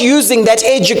they're not using that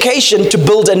education to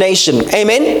build a nation.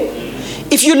 Amen?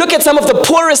 If you look at some of the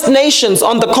poorest nations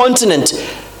on the continent,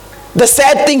 the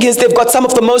sad thing is they've got some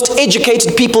of the most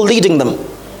educated people leading them.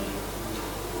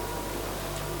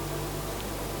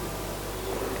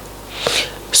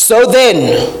 So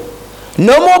then,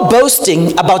 no more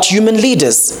boasting about human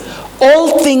leaders.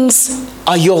 All things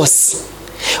are yours.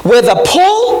 Whether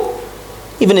Paul,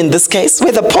 even in this case,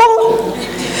 whether Paul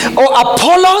or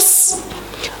Apollos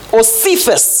or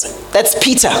Cephas, that's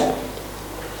Peter,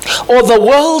 or the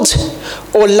world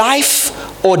or life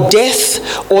or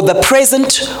death or the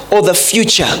present or the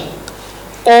future,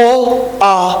 all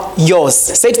are yours.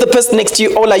 Say to the person next to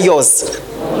you, all are yours.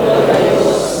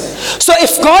 So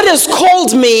if God has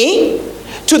called me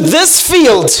to this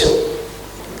field,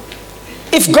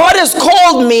 if God has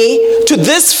called me to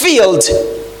this field,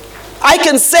 I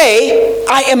can say,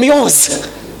 I am yours.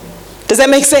 Does that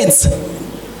make sense?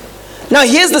 Now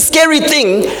here's the scary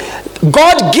thing.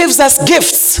 God gives us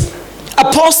gifts.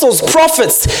 Apostles,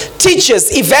 prophets,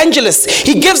 teachers, evangelists.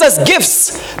 He gives us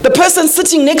gifts. The person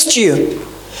sitting next to you.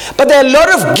 But there are a lot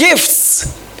of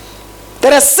gifts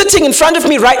that are sitting in front of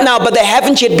me right now, but they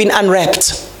haven't yet been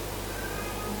unwrapped.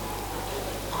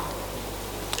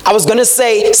 I was going to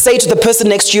say to the person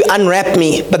next to you, unwrap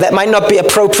me, but that might not be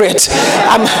appropriate. There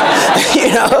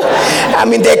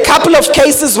are a couple of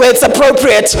cases where it's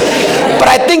appropriate, but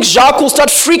I think Jacques will start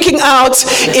freaking out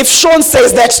if Sean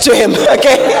says that to him,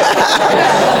 okay?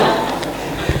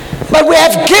 But we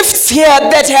have gifts here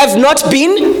that have not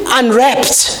been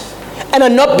unwrapped and are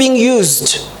not being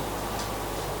used.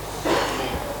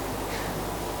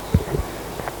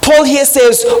 Paul here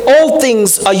says, all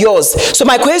things are yours. So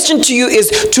my question to you is,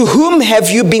 to whom have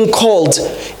you been called?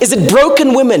 Is it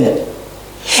broken women?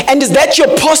 And is that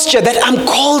your posture, that I'm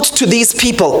called to these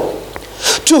people?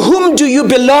 To whom do you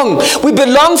belong? We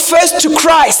belong first to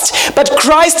Christ, but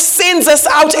Christ sends us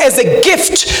out as a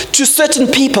gift to certain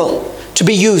people to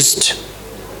be used.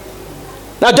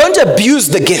 Now don't abuse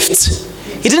the gift.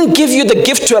 He didn't give you the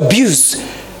gift to abuse,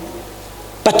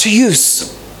 but to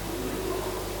use.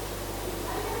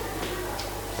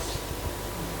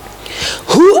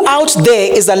 Who out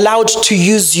there is allowed to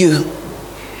use you?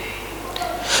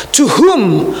 To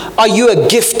whom are you a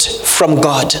gift from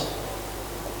God?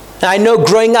 Now, I know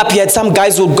growing up, you had some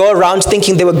guys who would go around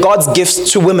thinking they were God's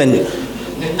gifts to women.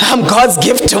 I'm God's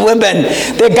gift to women.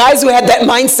 There are guys who had that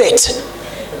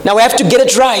mindset. Now we have to get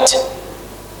it right.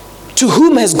 To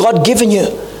whom has God given you?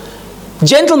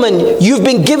 Gentlemen, you've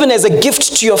been given as a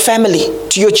gift to your family,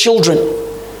 to your children.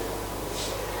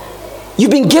 You've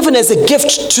been given as a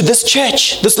gift to this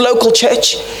church, this local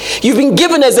church. You've been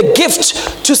given as a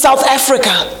gift to South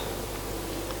Africa.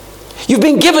 You've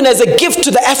been given as a gift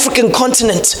to the African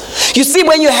continent. You see,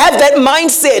 when you have that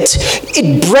mindset,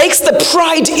 it breaks the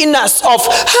pride in us of,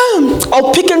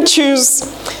 I'll pick and choose.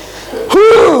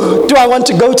 Who do I want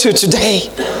to go to today?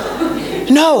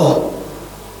 No.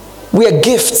 We are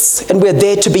gifts and we're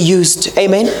there to be used.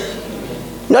 Amen?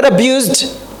 Not abused,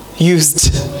 used.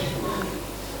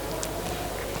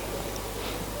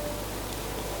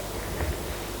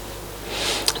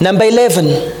 Number 11.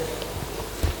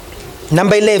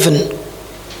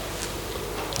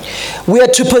 We are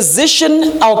to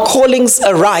position our callings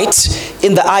aright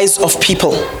in the eyes of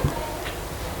people.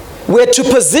 We are to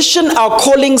position our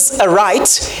callings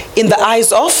aright in the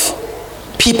eyes of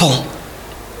people.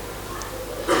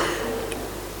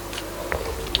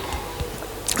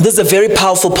 This is a very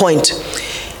powerful point.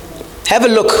 Have a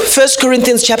look. 1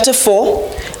 Corinthians chapter 4.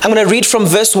 I'm going to read from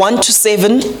verse 1 to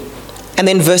 7 and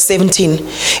then verse 17.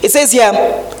 It says here,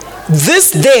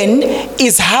 this then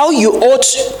is how you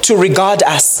ought to regard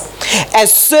us,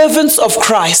 as servants of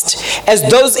Christ, as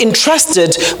those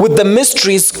entrusted with the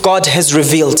mysteries God has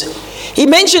revealed. He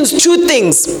mentions two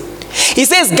things. He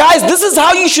says, guys, this is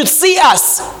how you should see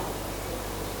us.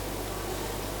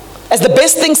 As the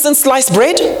best thing since sliced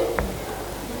bread?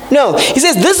 No, he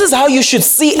says, this is how you should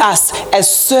see us,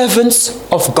 as servants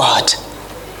of God.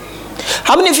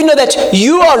 How many of you know that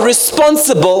you are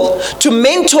responsible to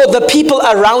mentor the people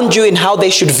around you in how they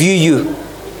should view you?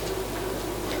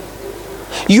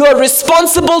 You are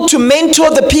responsible to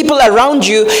mentor the people around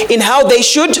you in how they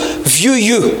should view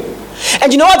you.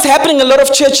 And you know what's happening in a lot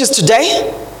of churches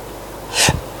today?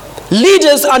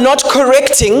 Leaders are not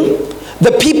correcting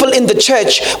the people in the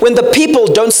church when the people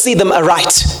don't see them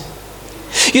aright.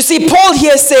 You see, Paul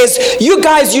here says, you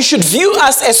guys, you should view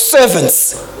us as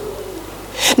servants.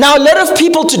 Now, a lot of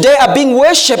people today are being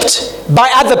worshipped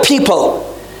by other people,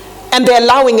 and they're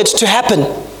allowing it to happen.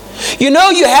 You know,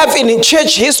 you have in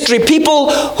church history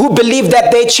people who believe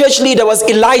that their church leader was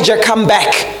Elijah come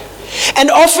back. And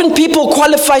often people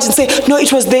qualify it and say, no,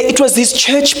 it was his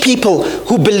church people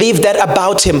who believed that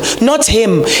about him, not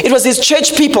him. It was his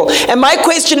church people. And my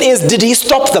question is, did he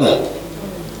stop them?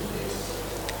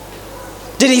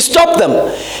 Did he stop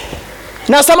them?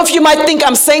 Now, some of you might think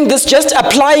I'm saying this just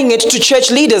applying it to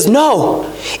church leaders.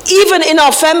 No. Even in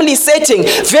our family setting,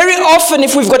 very often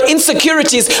if we've got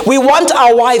insecurities, we want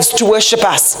our wives to worship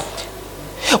us.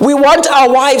 We want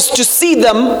our wives to see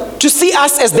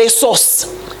us as their source.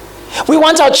 We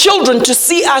want our children to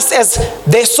see us as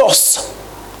their source.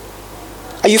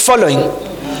 Are you following?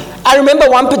 I remember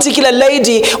one particular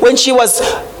lady when she was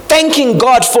thanking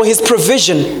God for his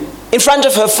provision in front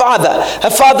of her father. Her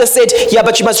father said, yeah,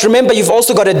 but you must remember you've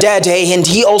also got a dad, hey, and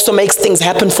he also makes things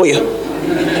happen for you.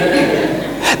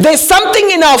 There's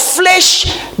something in our flesh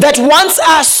that wants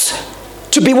us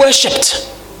to be worshipped.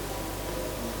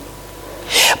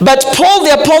 But Paul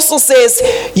the apostle says,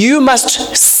 you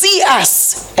must see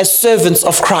us as servants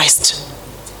of Christ.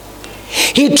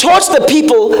 He taught the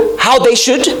people how they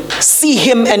should see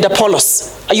him and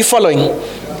Apollos. Are you following?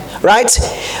 Right?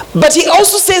 But he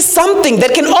also says something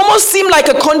that can almost seem like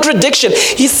a contradiction.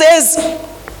 He says,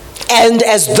 and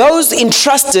as those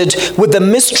entrusted with the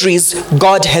mysteries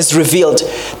God has revealed.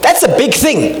 That's a big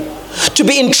thing. To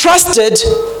be entrusted,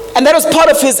 and that was part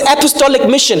of his apostolic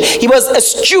mission. He was a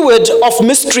steward of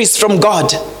mysteries from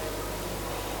God.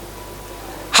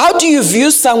 How do you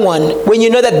view someone when you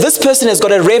know that this person has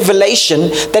got a revelation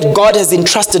that God has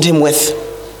entrusted him with?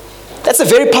 That's a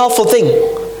very powerful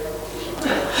thing.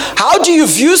 How do you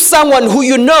view someone who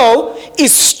you know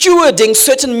is stewarding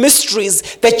certain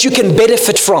mysteries that you can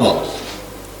benefit from?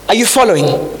 Are you following?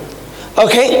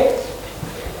 Okay?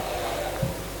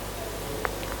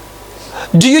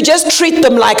 Do you just treat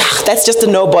them like, that's just a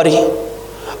nobody?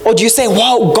 Or do you say,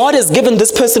 wow, God has given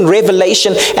this person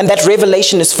revelation and that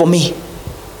revelation is for me?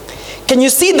 Can you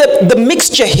see the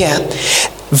mixture here?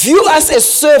 View us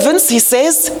as servants, he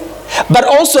says, but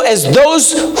also as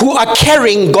those who are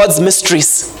carrying God's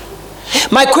mysteries.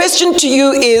 My question to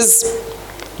you is,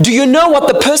 do you know what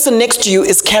the person next to you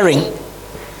is carrying?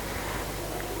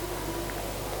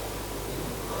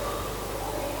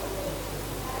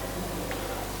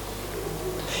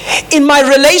 In my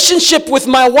relationship with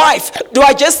my wife, do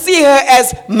I just see her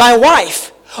as my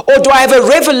wife? Or do I have a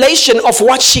revelation of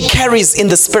what she carries in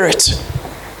the spirit?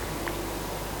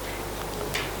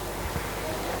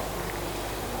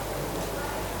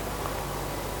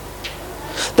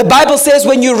 The Bible says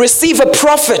when you receive a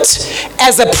prophet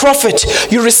as a prophet,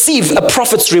 you receive a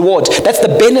prophet's reward. That's the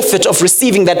benefit of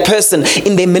receiving that person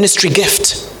in their ministry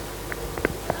gift.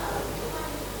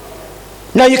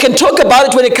 Now you can talk about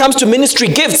it when it comes to ministry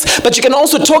gifts, but you can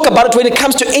also talk about it when it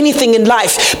comes to anything in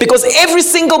life. Because every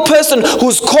single person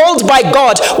who's called by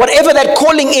God, whatever that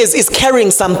calling is carrying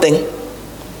something.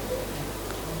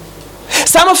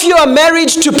 Some of you are married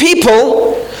to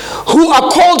people who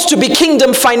are called to be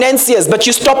kingdom financiers, but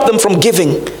you stop them from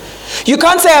giving. You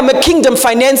can't say I'm a kingdom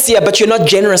financier, but you're not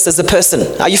generous as a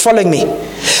person. Are you following me?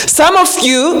 Some of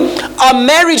you are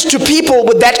married to people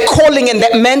with that calling and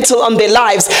that mantle on their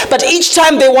lives, but each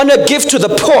time they want to give to the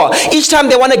poor, each time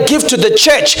they want to give to the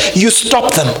church, you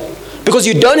stop them because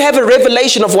you don't have a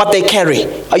revelation of what they carry.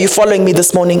 Are you following me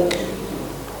this morning?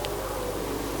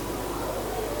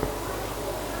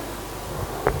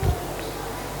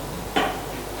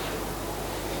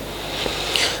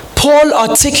 Paul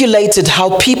articulated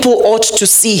how people ought to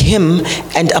see him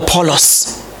and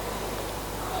Apollos.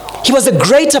 He was a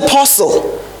great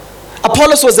apostle.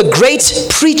 Apollos was a great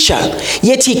preacher,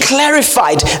 yet he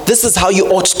clarified, this is how you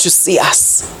ought to see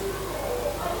us.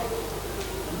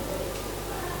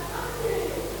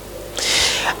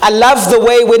 I love the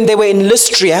way when they were in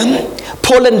Lystra,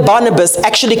 Paul and Barnabas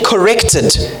actually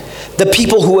corrected the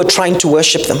people who were trying to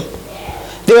worship them.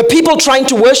 There were people trying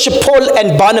to worship Paul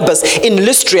and Barnabas in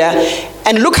Lystra,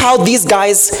 and look how these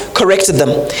guys corrected them.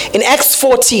 In Acts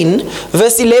 14,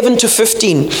 verse 11 to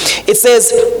 15, it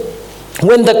says,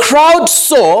 when the crowd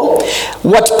saw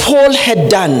what Paul had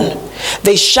done,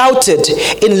 they shouted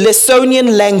in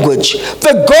Lycaonian language,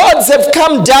 the gods have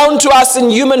come down to us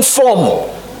in human form.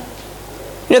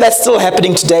 You know, that's still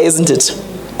happening today, isn't it?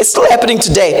 It's still happening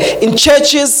today in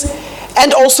churches,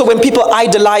 and also when people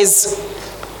idolize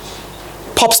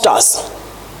pop stars.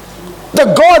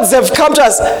 The gods have come to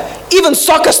us, even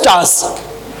soccer stars.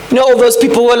 You know, all those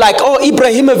people were like, oh,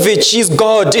 Ibrahimovic, he's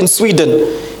God in Sweden.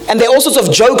 And there are all sorts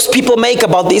of jokes people make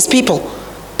about these people.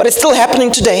 But it's still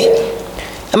happening today.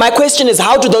 And my question is,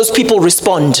 how do those people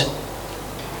respond?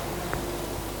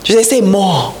 Do they say,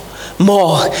 more,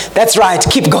 that's right,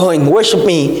 keep going, worship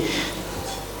me?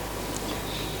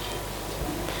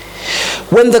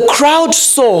 When the crowd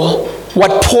saw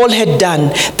what Paul had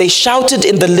done, they shouted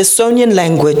in the Lycaonian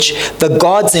language, the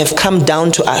gods have come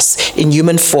down to us in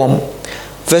human form.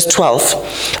 Verse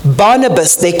 12,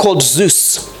 Barnabas they called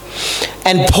Zeus,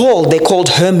 And Paul they called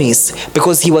Hermes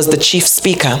because he was the chief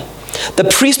speaker. The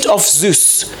priest of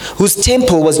Zeus, whose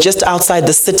temple was just outside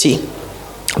the city,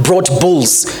 brought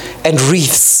bulls and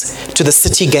wreaths to the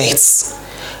city gates.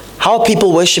 How are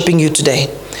people worshiping you today?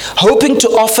 Hoping to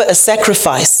offer a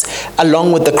sacrifice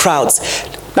along with the crowds.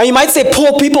 Now you might say,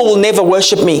 poor people will never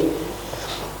worship me.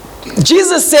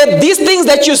 Jesus said, these things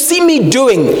that you see me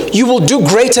doing, you will do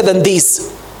greater than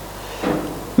these.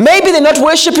 Maybe they're not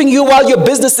worshiping you while your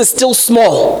business is still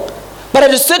small. But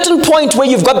at a certain point where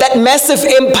you've got that massive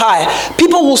empire,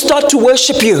 people will start to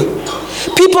worship you.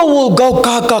 People will go,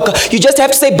 God, God, God. You just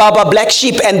have to say, Baba, black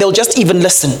sheep, and they'll just even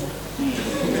listen.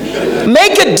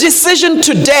 Make a decision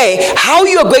today how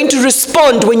you're going to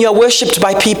respond when you're worshipped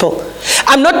by people.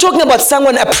 I'm not talking about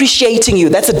someone appreciating you.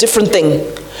 That's a different thing.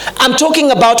 I'm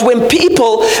talking about when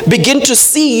people begin to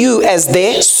see you as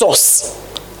their source.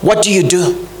 What do you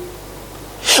do?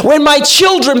 When my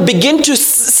children begin to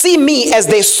see me as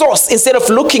their source instead of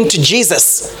looking to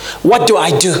Jesus, what do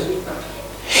I do?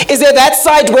 Is there that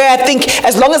side where I think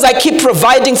as long as I keep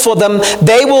providing for them,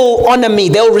 they will honor me,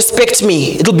 they'll respect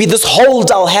me, it'll be this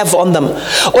hold I'll have on them?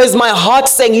 Or is my heart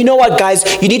saying, you know what guys,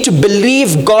 you need to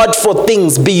believe God for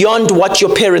things beyond what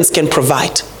your parents can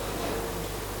provide?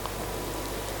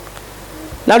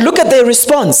 Now look at their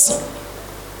response.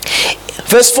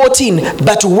 Verse 14,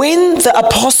 but when the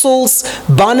apostles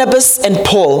Barnabas and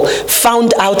Paul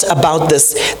found out about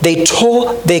this, they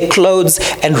tore their clothes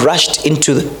and rushed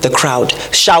into the crowd,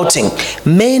 shouting,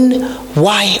 men,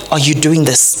 why are you doing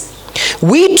this?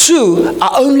 We too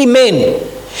are only men.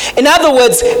 In other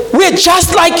words, we're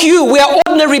just like you. We are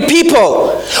ordinary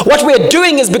people. What we're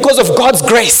doing is because of God's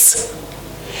grace.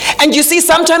 And you see,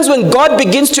 sometimes when God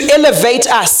begins to elevate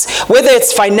us, whether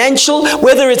it's financial,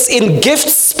 whether it's in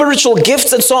gifts, spiritual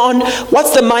gifts and so on,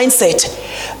 what's the mindset?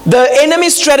 The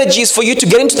enemy's strategy is for you to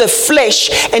get into the flesh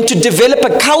and to develop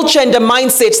a culture and a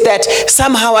mindset that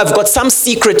somehow I've got some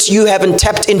secret you haven't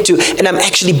tapped into and I'm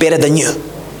actually better than you.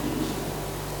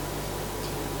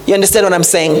 You understand what I'm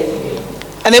saying?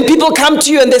 And then people come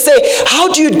to you and they say,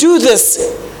 how do you do this?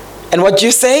 And what do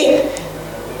you say?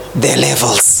 Their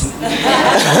levels.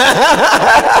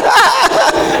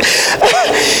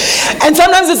 And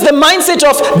sometimes it's the mindset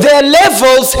of their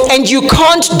levels and you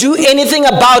can't do anything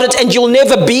about it and you'll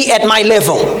never be at my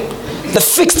level. The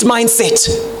fixed mindset.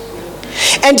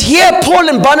 And here Paul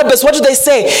and Barnabas, what do they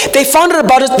say? They found out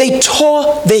about it, they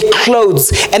tore their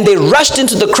clothes and they rushed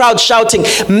into the crowd shouting,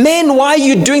 men, why are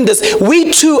you doing this?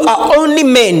 We too are only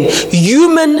men,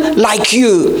 human like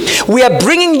you. We are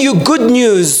bringing you good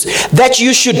news that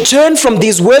you should turn from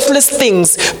these worthless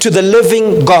things to the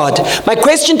living God. My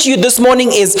question to you this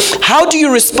morning is, how do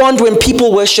you respond when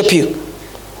people worship you?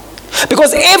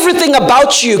 Because everything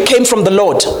about you came from the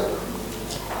Lord.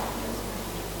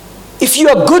 If you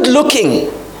are good looking,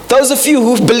 those of you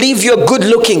who believe you're good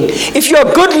looking, if you're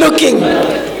good looking,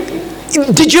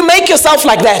 did you make yourself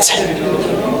like that?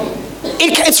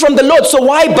 It's from the Lord, so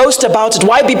why boast about it?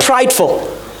 Why be prideful?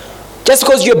 Just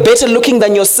because you're better looking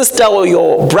than your sister or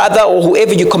your brother or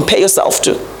whoever you compare yourself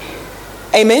to.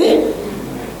 Amen?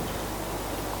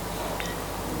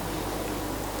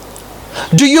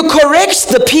 Do you correct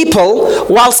the people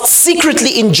whilst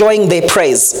secretly enjoying their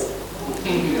praise?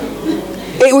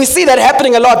 We see that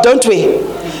happening a lot, don't we?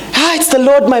 It's the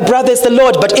Lord, my brother, it's the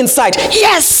Lord. But inside,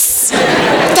 yes!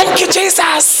 Thank you,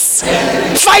 Jesus!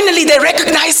 Finally, they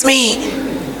recognize me.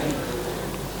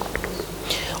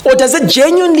 Or does it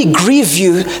genuinely grieve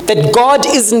you that God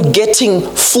isn't getting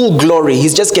full glory?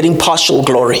 He's just getting partial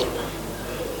glory.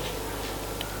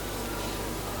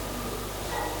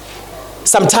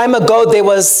 Some time ago, there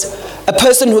was a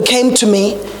person who came to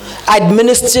me. I'd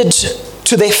ministered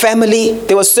to their family.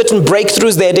 There were certain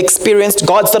breakthroughs they had experienced.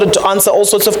 God started to answer all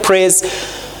sorts of prayers.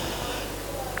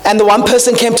 And the one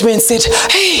person came to me and said,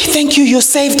 hey, thank you, you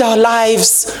saved our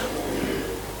lives.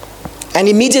 And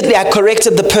immediately I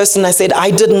corrected the person. I said,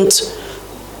 I didn't.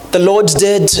 The Lord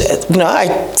did. I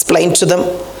explained to them.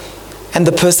 And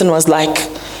the person was like,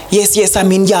 yes,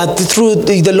 through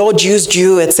the Lord used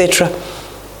you, etc.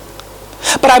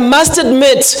 But I must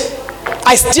admit,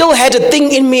 I still had a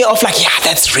thing in me of like, yeah,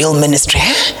 that's real ministry.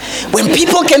 When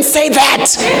people can say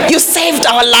that, you saved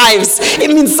our lives,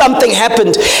 it means something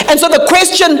happened. And so the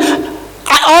question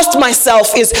I asked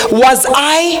myself is, was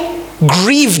I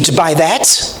grieved by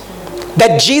that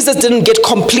Jesus didn't get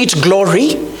complete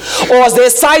glory? Or was there a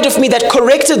side of me that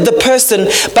corrected the person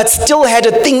but still had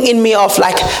a thing in me of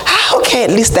like, okay,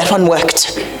 at least that one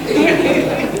worked.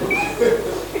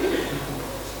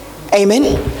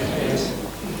 Amen?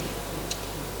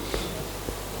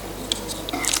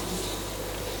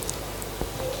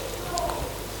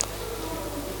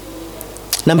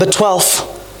 Number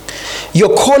 12,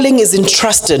 your calling is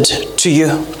entrusted to you.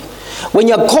 When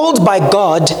you're called by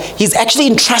God, He's actually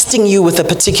entrusting you with a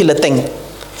particular thing.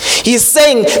 He's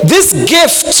saying, this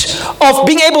gift of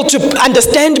being able to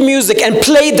understand music and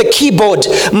play the keyboard,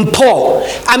 Paul,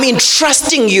 I'm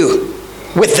entrusting you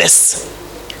with this.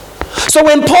 So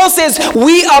when Paul says,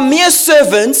 we are mere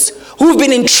servants who've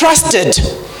been entrusted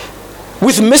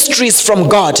with mysteries from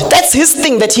God, that's his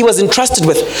thing that he was entrusted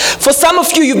with. For some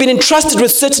of you, you've been entrusted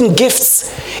with certain gifts.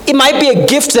 It might be a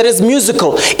gift that is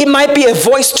musical. It might be a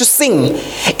voice to sing.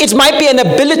 It might be an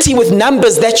ability with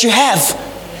numbers that you have.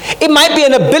 It might be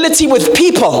an ability with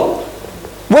people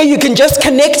where you can just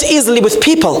connect easily with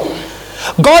people.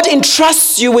 God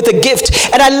entrusts you with a gift.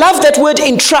 And I love that word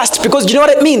entrust, because you know what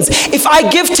it means? If I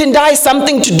give Tendai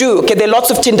something to do, okay, there are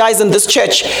lots of Tendais in this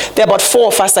church. There are about 4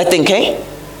 of us, I think, eh?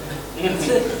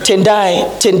 Tendai.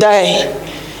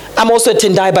 I'm also a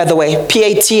Tendai, by the way.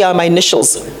 PAT are my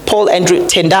initials. Paul Andrew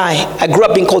Tendai. I grew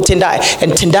up being called Tendai,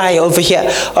 and Tendai over here.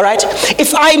 All right?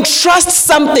 If I entrust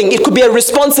something, it could be a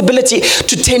responsibility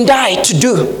to Tendai to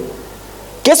do.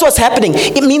 Guess what's happening?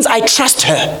 It means I trust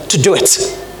her to do it.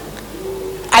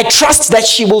 I trust that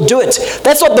she will do it.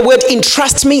 That's what the word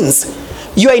entrust means.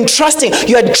 You are entrusting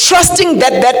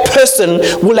that that person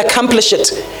will accomplish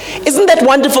it. Isn't that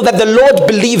wonderful that the Lord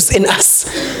believes in us?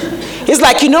 He's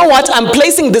like, you know what? I'm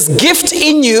placing this gift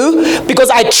in you because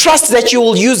I trust that you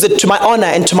will use it to my honor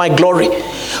and to my glory.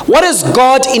 What has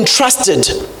God entrusted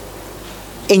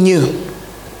in you?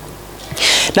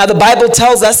 Now the Bible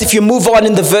tells us, if you move on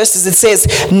in the verses, it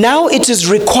says, now it is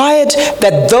required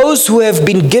that those who have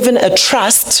been given a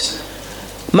trust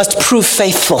must prove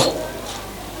faithful.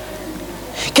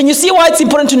 Can you see why it's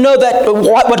important to know that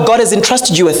what God has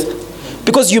entrusted you with?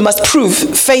 Because you must prove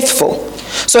faithful.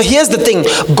 So here's the thing.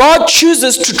 God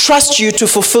chooses to trust you to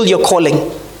fulfill your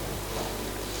calling.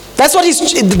 That's what He's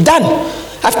done.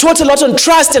 I've taught a lot on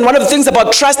trust, and one of the things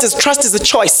about trust is a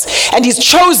choice. And He's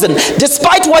chosen,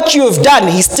 despite what you have done,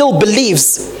 He still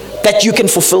believes that you can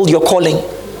fulfill your calling.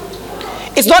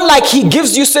 It's not like He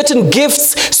gives you certain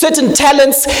gifts, certain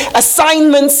talents,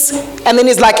 assignments, and then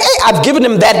He's like, hey, I've given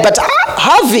him that, but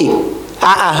Harvey,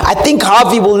 I think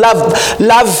Harvey will love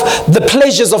the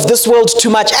pleasures of this world too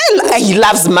much. He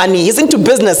loves money. He's into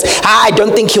business. I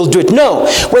don't think he'll do it. No.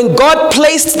 When God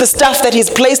placed the stuff that He's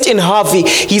placed in Harvey,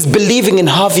 He's believing in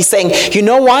Harvey, saying, you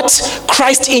know what?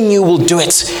 Christ in you will do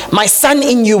it. My son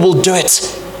in you will do it.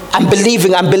 I'm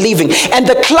believing. And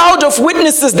the cloud of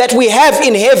witnesses that we have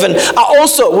in heaven are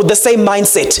also with the same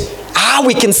mindset.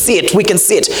 We can see it.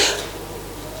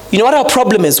 You know what our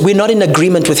problem is? We're not in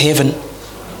agreement with heaven.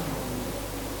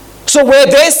 So where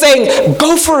they're saying,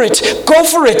 go for it,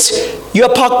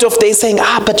 you're parked off there saying,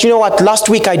 but you know what, last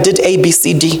week I did A, B,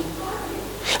 C, D.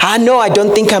 No, I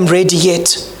don't think I'm ready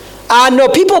yet. No,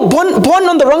 people born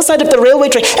on the wrong side of the railway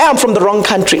track. I'm from the wrong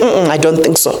country. I don't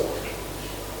think so.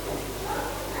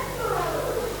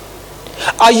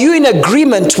 Are you in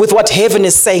agreement with what heaven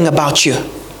is saying about you?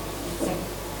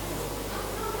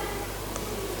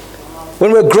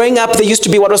 When we were growing up, there used to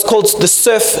be what was called the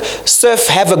surf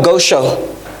have a go show.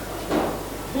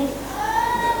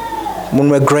 When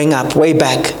we were growing up, way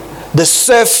back, the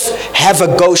surf have a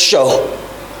go show.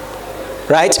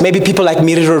 Right? Maybe people like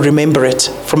Miriro remember it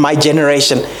from my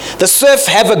generation. The surf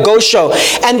have a go show.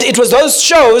 And it was those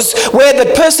shows where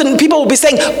people will be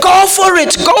saying, go for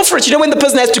it. You know, when the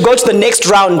person has to go to the next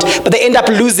round, but they end up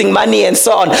losing money and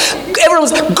so on.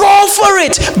 Everyone's, go for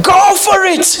it.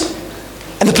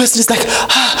 And the person is like,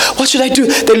 what should I do?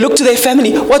 They look to their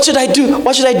family. What should I do?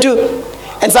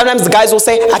 And sometimes the guys will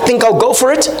say, I think I'll go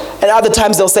for it. And other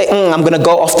times they'll say, I'm going to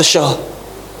go off the show.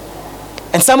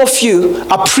 And some of you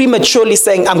are prematurely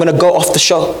saying, I'm going to go off the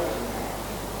show.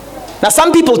 Now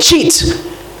some people cheat.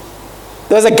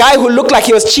 There was a guy who looked like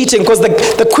he was cheating because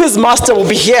the quiz master will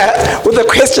be here with the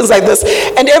questions like this.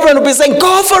 And everyone will be saying,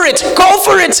 go for it.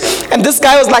 And this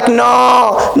guy was like,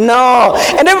 no.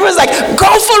 And everyone's like,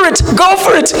 go for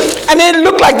it. And then it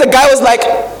looked like the guy was like,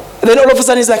 and then all of a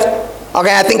sudden he's like,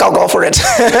 okay, I think I'll go for it.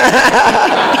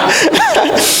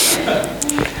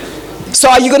 So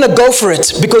are you going to go for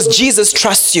it? Because Jesus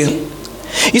trusts you.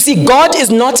 You see, God is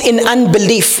not in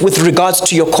unbelief with regards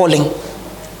to your calling.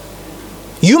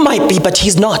 You might be, but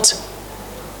He's not.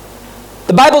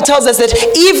 The Bible tells us that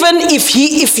even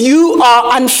if you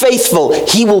are unfaithful,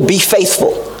 He will be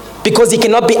faithful, because He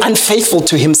cannot be unfaithful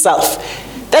to Himself.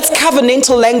 That's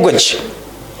covenantal language.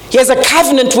 He has a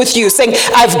covenant with you saying,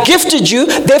 I've gifted you,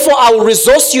 therefore I will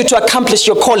resource you to accomplish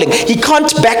your calling. He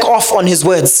can't back off on His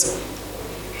words.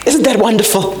 Isn't that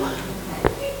wonderful?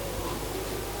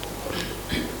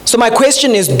 So my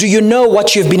question is, do you know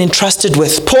what you've been entrusted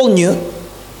with? Paul knew.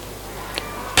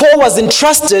 Paul was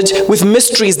entrusted with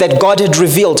mysteries that God had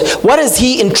revealed. What has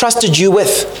he entrusted you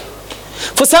with?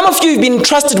 For some of you, you've been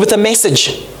entrusted with a message.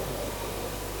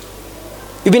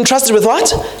 You've been entrusted with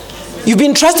what? You've been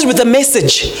entrusted with a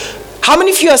message. How many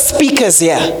of you are speakers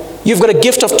here? You've got a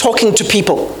gift of talking to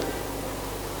people.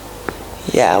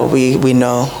 Yeah, we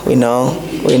know.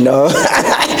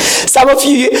 Some of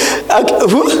you,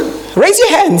 raise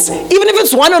your hands, even if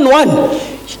it's one-on-one.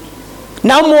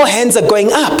 Now more hands are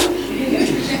going up.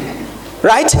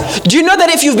 Right? Do you know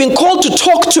that if you've been called to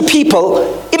talk to people,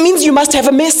 it means you must have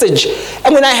a message.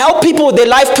 And when I help people with their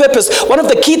life purpose, one of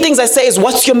the key things I say is,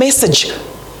 what's your message?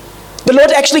 The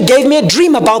Lord actually gave me a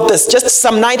dream about this just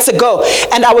some nights ago.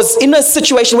 And I was in a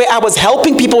situation where I was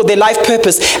helping people with their life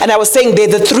purpose. And I was saying they're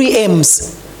the 3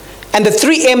 M's. And the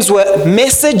 3 M's were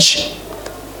message,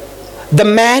 the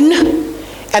man,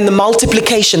 and the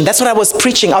multiplication. That's what I was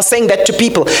preaching. I was saying that to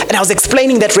people. And I was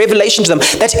explaining that revelation to them.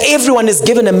 That everyone is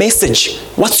given a message.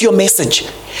 What's your message?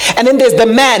 And then there's the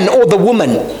man or the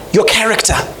woman, your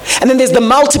character. And then there's the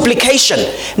multiplication.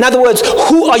 In other words,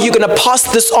 who are you going to pass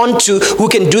this on to who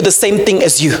can do the same thing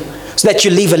as you? So that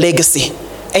you leave a legacy.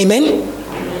 Amen?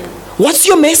 What's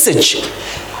your message?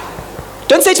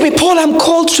 Don't say to me, Paul, I'm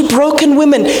called to broken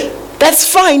women. That's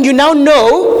fine. You now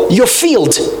know your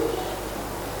field.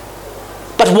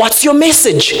 But what's your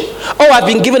message? Oh, I've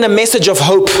been given a message of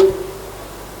hope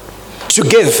to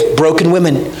give broken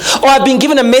women. Or I've been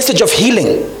given a message of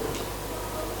healing.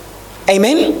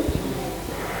 Amen?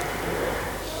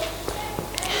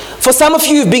 For some of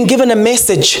you, you've been given a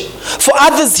message. For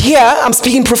others here, I'm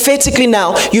speaking prophetically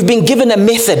now, you've been given a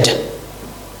method.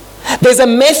 There's a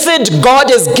method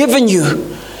God has given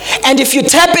you. And if you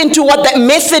tap into what that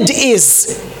method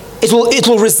is, it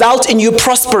will result in you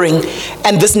prospering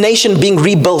and this nation being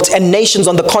rebuilt and nations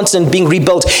on the continent being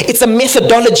rebuilt. It's a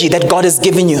methodology that God has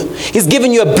given you. He's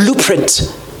given you a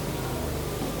blueprint.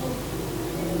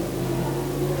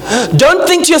 Don't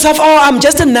think to yourself, oh, I'm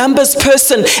just a numbers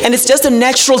person and it's just a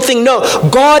natural thing. No,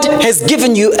 God has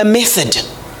given you a method.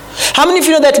 How many of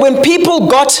you know that when people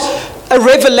got a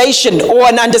revelation or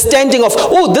an understanding of,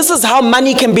 oh, this is how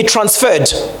money can be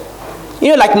transferred? You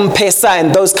know, like M-Pesa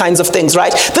and those kinds of things,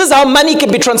 right? This is how money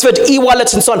can be transferred,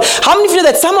 e-wallets and so on. How many of you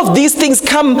know that some of these things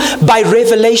come by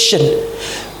revelation?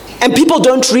 And people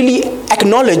don't really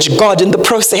acknowledge God in the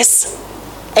process.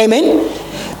 Amen?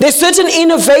 There's certain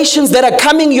innovations that are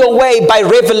coming your way by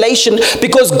revelation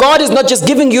because God is not just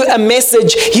giving you a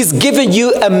message, He's giving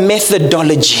you a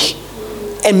methodology.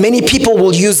 And many people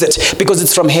will use it because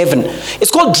it's from heaven. It's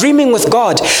called dreaming with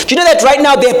God. Do you know that right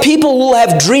now there are people who will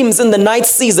have dreams in the night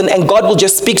season and God will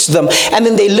just speak to them and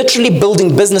then they're literally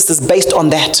building businesses based on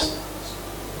that.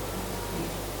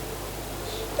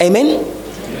 Amen?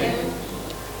 Amen.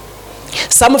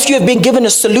 Some of you have been given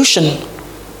a solution.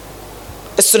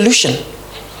 A solution.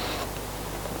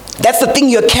 That's the thing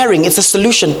you're carrying. It's a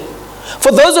solution.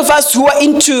 For those of us who are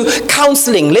into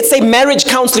counseling, let's say marriage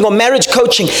counseling or marriage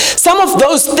coaching, some of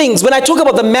those things, when I talk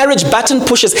about the marriage button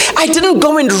pushes, I didn't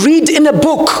go and read in a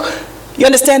book. You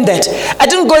understand that? I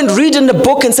didn't go and read in a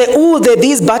book and say, oh, there are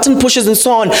these button pushes and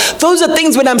so on. Those are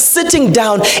things when I'm sitting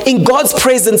down in God's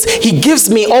presence, He gives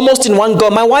me almost in one go.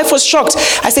 My wife was shocked.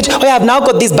 I said, oh yeah, I've now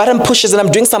got these button pushes and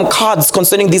I'm doing some cards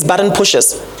concerning these button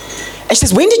pushes. And she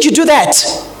says, when did you do that?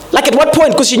 Like at what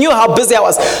point? Because she knew how busy I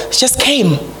was. It just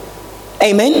came.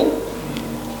 Amen?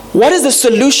 What is the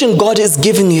solution God is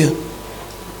giving you?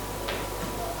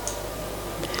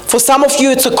 For some of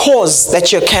you, it's a cause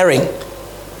that you're carrying.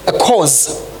 A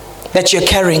cause that you're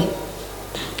carrying.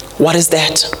 What is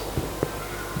that?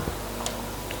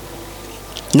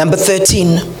 Number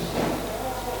 13.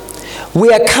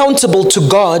 We are accountable to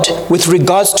God with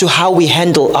regards to how we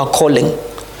handle our calling.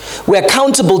 We're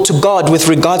accountable to God with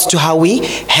regards to how we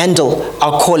handle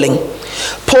our calling.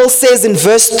 Paul says in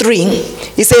verse 3,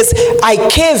 he says, I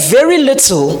care very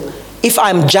little if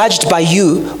I'm judged by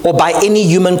you or by any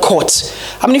human court.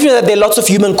 How many of you know that there are lots of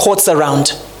human courts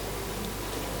around?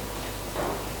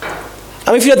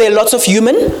 How many of you know there are lots of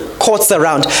human courts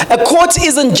around? A court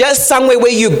isn't just somewhere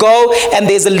where you go and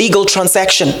there's a legal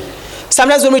transaction.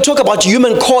 Sometimes when we talk about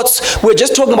human courts, we're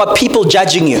just talking about people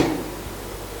judging you.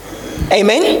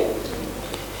 Amen?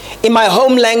 In my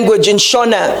home language, in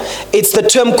Shona, it's the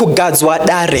term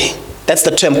kugadzwadare. That's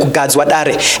the term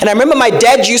kugadzwadare. And I remember my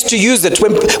dad used to use it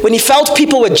when he felt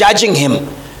people were judging him,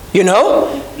 you know?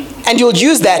 And you'll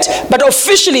use that. But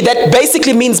officially, that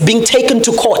basically means being taken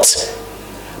to court.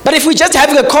 But if we're just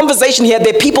having a conversation here,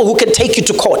 there are people who can take you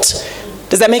to court.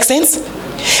 Does that make sense?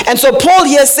 And so Paul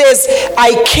here says,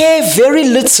 I care very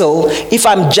little if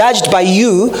I'm judged by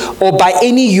you or by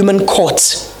any human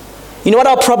court. You know what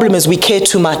our problem is? We care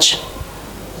too much.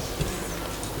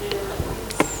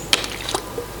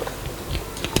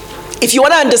 If you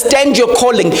want to understand your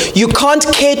calling, you can't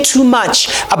care too much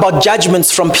about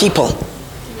judgments from people.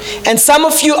 And some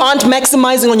of you aren't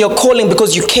maximizing on your calling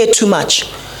because you care too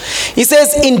much. He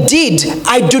says, indeed,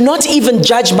 I do not even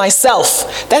judge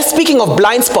myself. That's speaking of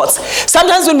blind spots.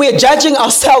 Sometimes when we're judging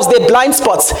ourselves, they're blind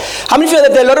spots. How many of you know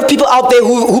that there are a lot of people out there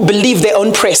who believe their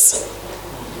own press?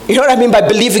 You know what I mean by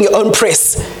believing your own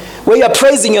press? Where you're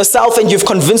praising yourself and you've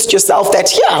convinced yourself that,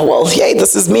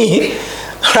 this is me.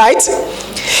 Right?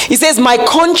 He says, my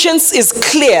conscience is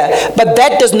clear, but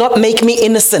that does not make me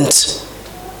innocent.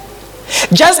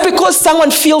 Just because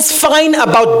someone feels fine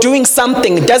about doing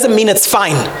something doesn't mean it's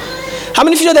fine. How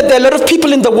many of you know that there are a lot of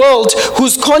people in the world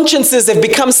whose consciences have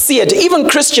become seared, even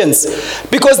Christians,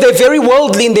 because they're very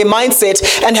worldly in their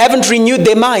mindset and haven't renewed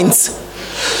their minds?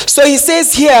 So he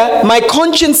says here, my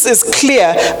conscience is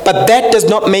clear, but that does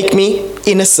not make me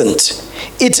innocent.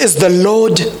 It is the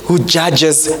Lord who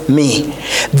judges me.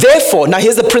 Therefore, now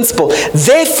here's the principle.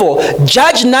 Therefore,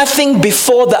 judge nothing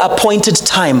before the appointed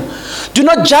time. Do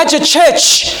not judge a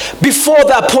church before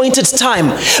the appointed time.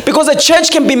 Because a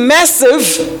church can be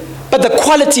massive, but the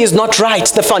quality is not right.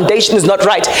 The foundation is not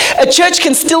right. A church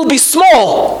can still be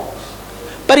small.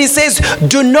 But he says,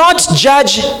 do not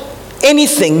judge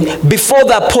anything before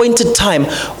the appointed time.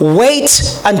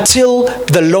 Wait until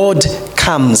the Lord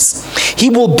comes.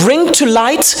 He will bring to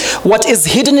light what is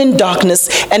hidden in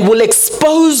darkness and will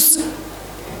expose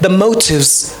the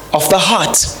motives of the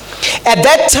heart. At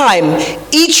that time,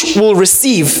 each will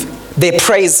receive their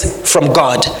praise from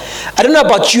God. I don't know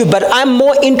about you, but I'm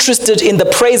more interested in the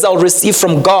praise I'll receive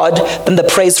from God than the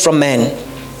praise from man.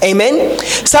 Amen.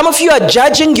 Some of you are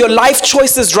judging your life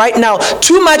choices right now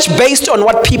too much based on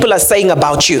what people are saying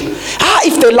about you.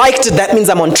 If they liked it, that means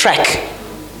I'm on track.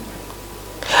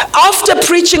 After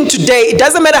preaching today, it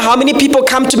doesn't matter how many people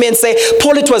come to me and say,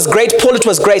 Paul, it was great, Paul, it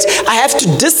was great. I have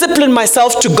to discipline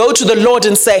myself to go to the Lord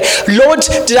and say, Lord,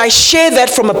 did I share that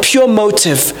from a pure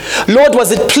motive? Lord,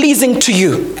 was it pleasing to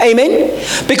you? Amen?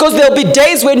 Because there'll be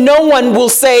days where no one will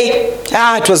say,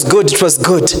 it was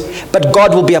good, but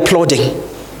God will be applauding.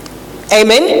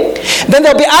 Amen? Then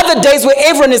there'll be other days where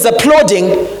everyone is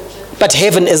applauding, but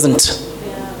heaven isn't.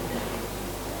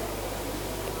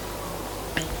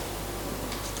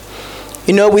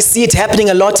 You know, we see it happening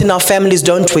a lot in our families,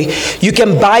 don't we? You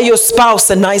can buy your spouse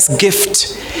a nice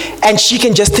gift, and she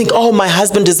can just think, oh, my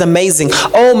husband is amazing.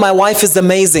 Oh, my wife is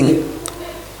amazing.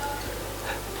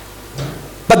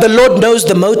 But the Lord knows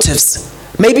the motives.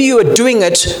 Maybe you are doing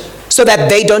it so that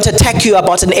they don't attack you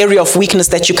about an area of weakness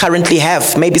that you currently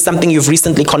have. Maybe something you've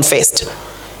recently confessed.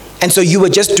 And so you were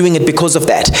just doing it because of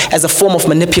that, as a form of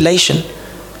manipulation.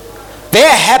 They are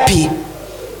happy.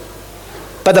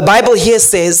 But the Bible here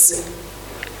says,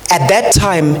 at that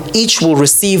time, each will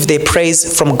receive their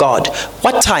praise from God.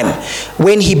 What time?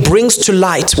 When he brings to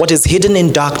light what is hidden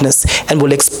in darkness and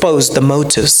will expose the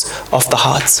motives of the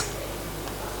hearts.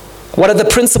 What are the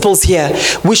principles here?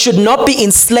 We should not be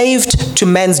enslaved to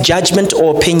man's judgment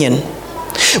or opinion.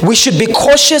 We should be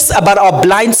cautious about our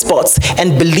blind spots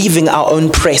and believing our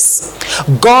own press.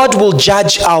 God will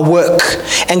judge our work,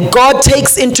 and God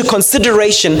takes into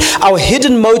consideration our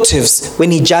hidden motives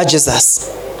when he judges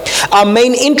us. Our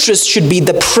main interest should be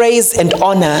the praise and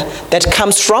honor that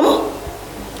comes from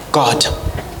God.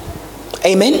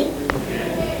 Amen?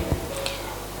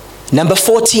 Number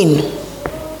 14.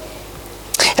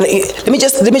 And let me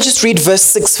just read verse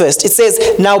 6 first. It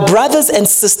says, now brothers and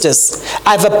sisters,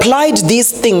 I've applied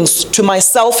these things to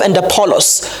myself and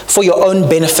Apollos for your own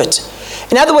benefit.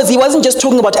 In other words, he wasn't just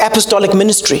talking about apostolic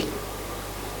ministry.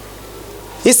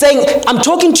 He's saying, I'm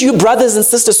talking to you brothers and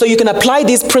sisters so you can apply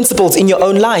these principles in your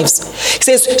own lives. He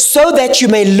says, so that you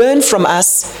may learn from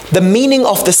us the meaning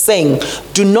of the saying,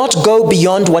 do not go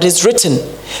beyond what is written.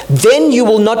 Then you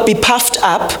will not be puffed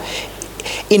up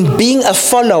in being a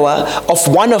follower of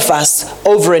one of us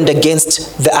over and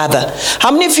against the other. How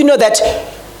many of you know that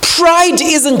pride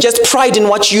isn't just pride in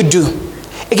what you do?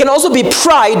 It can also be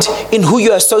pride in who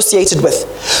you're associated with.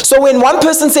 So when one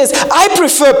person says, I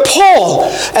prefer Paul,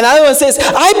 and another one says,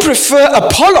 I prefer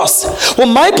Apollos.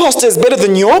 Well, my pastor is better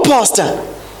than your pastor.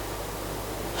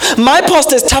 My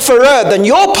pastor is tougher than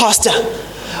your pastor.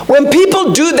 When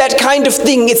people do that kind of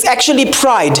thing, it's actually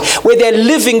pride, where they're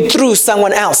living through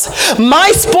someone else.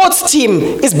 My sports team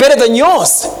is better than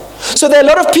yours. So there are a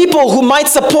lot of people who might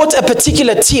support a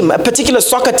particular team, a particular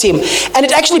soccer team, and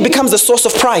it actually becomes a source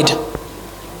of pride.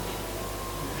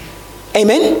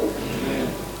 Amen?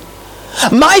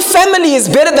 My family is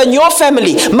better than your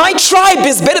family. My tribe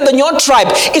is better than your tribe.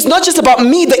 It's not just about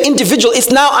me, the individual. It's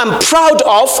now I'm proud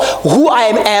of who I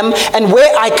am and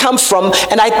where I come from,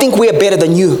 and I think we are better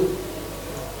than you.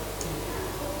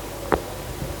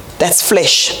 That's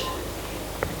flesh.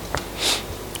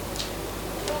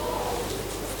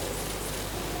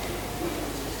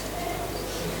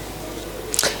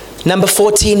 Number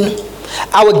 14,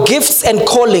 our gifts and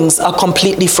callings are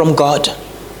completely from God.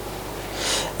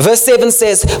 Verse 7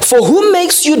 says, for who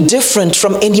makes you different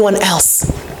from anyone else?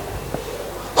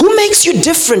 Who makes you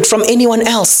different from anyone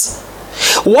else?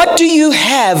 What do you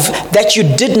have that you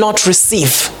did not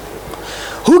receive?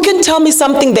 Who can tell me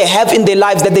something they have in their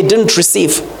lives that they didn't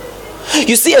receive?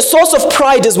 You see, a source of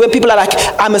pride is when people are like,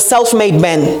 I'm a self-made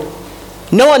man.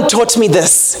 No one taught me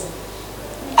this.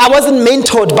 I wasn't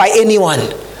mentored by anyone.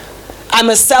 I'm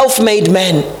a self-made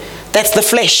man. That's the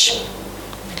flesh.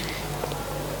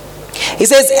 He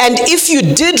says, and if you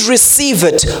did receive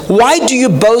it, why do you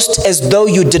boast as though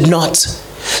you did not?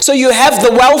 So you have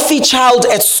the wealthy child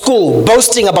at school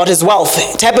boasting about his wealth.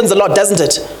 It happens a lot, doesn't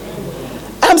it?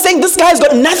 I'm saying this guy's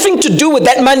got nothing to do with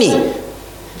that money.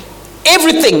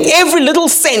 Everything, every little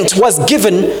cent was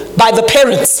given by the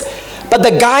parents. But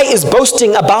the guy is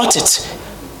boasting about it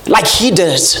like he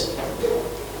did it.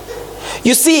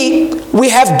 You see, we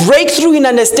have breakthrough in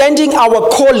understanding our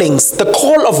callings, the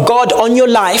call of God on your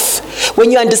life, when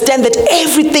you understand that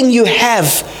everything you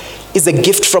have is a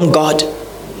gift from God.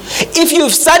 If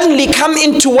you've suddenly come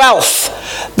into wealth,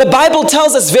 the Bible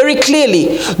tells us very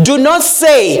clearly, do not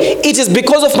say it is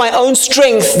because of my own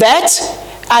strength that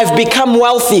I've become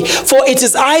wealthy, for it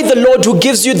is I, the Lord, who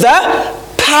gives you the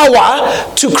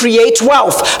power to create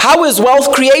wealth. How is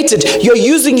wealth created? You're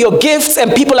using your gifts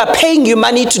and people are paying you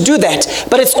money to do that.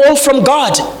 But it's all from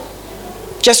God.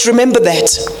 Just remember that.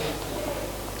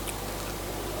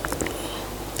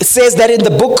 It says that in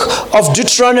the book of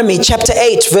Deuteronomy, chapter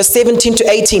 8, verse 17 to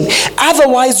 18,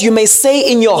 otherwise you may say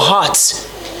in your heart.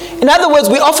 In other words,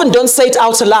 we often don't say it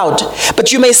out aloud,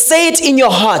 but you may say it in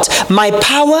your heart. My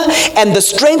power and the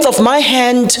strength of my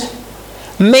hand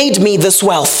made me this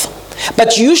wealth.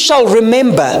 But you shall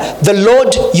remember the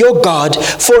Lord your God,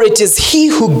 for it is he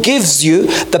who gives you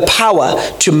the power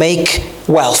to make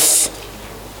wealth.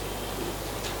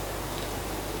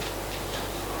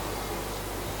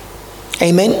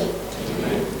 Amen?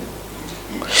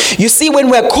 You see,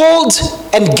 when we're called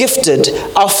and gifted,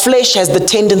 our flesh has the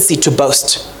tendency to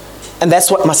boast. And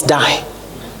that's what must die.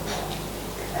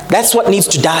 That's what needs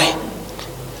to die.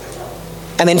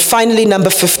 And then finally,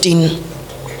 number 15.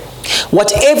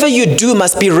 Whatever you do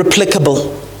must be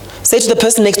replicable. Say to the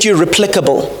person next to you,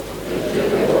 replicable.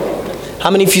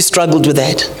 How many of you struggled with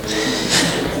that?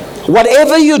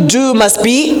 Whatever you do must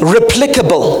be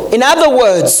replicable. In other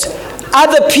words,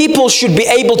 other people should be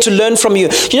able to learn from you.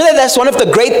 You know that that's one of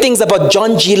the great things about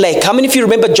John G. Lake. How many of you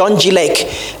remember John G. Lake?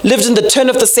 Lived in the turn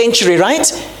of the century,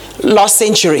 right? Last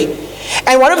century.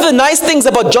 And one of the nice things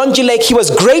about John G. Lake, he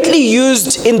was greatly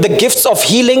used in the gifts of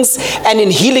healings and in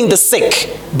healing the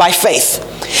sick by faith.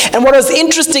 And what was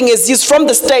interesting is he's from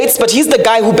the States, but he's the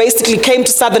guy who basically came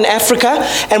to Southern Africa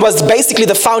and was basically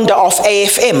the founder of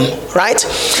AFM, right?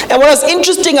 And what was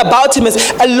interesting about him is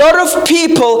a lot of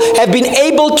people have been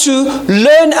able to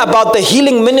learn about the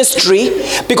healing ministry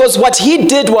because what he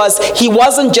did was he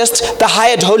wasn't just the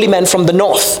hired holy man from the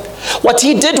north. What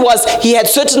he did was he had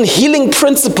certain healing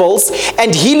principles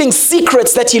and healing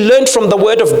secrets that he learned from the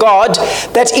Word of God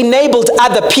that enabled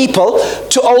other people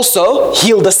to also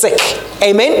heal the sick.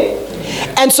 Amen?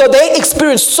 And so they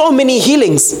experienced so many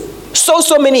healings.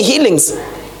 So many healings.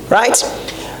 Right?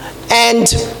 And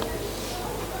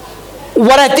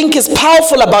what I think is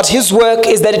powerful about his work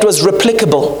is that it was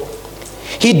replicable.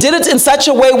 He did it in such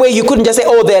a way where you couldn't just say,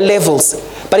 oh, there are levels.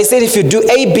 But he said if you do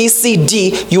A, B, C,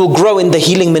 D, you will grow in the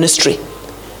healing ministry.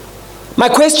 My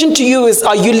question to you is,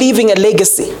 are you leaving a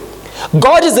legacy?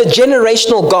 God is a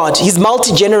generational God. He's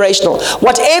multi-generational.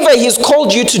 Whatever he's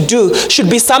called you to do should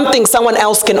be something someone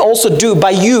else can also do by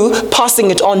you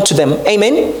passing it on to them.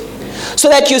 Amen? So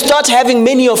that you start having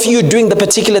many of you doing the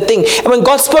particular thing. And when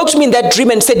God spoke to me in that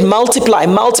dream and said, multiply,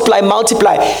 multiply,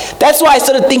 multiply, that's why I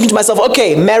started thinking to myself,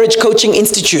 okay, Marriage Coaching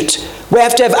Institute. We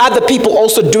have to have other people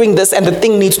also doing this and the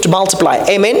thing needs to multiply.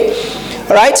 Amen?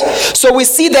 All right? So we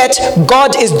see that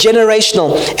God is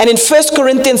generational. And in 1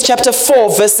 Corinthians chapter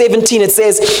 4, verse 17, it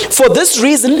says, for this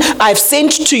reason I've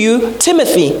sent to you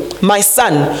Timothy, my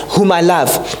son, whom I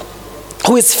love,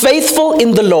 who is faithful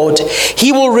in the Lord.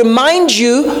 He will remind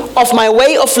you of my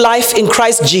way of life in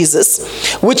Christ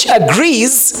Jesus, which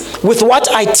agrees with what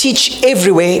I teach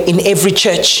everywhere in every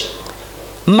church.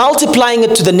 Multiplying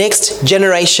it to the next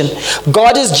generation.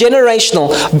 God is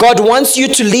generational. God wants you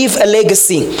to leave a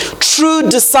legacy. True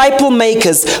disciple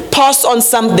makers pass on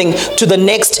something to the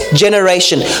next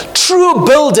generation. True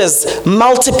builders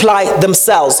multiply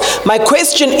themselves. My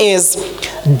question is,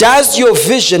 does your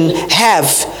vision have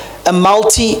a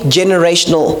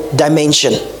multi-generational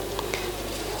dimension?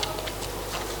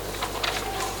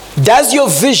 Does your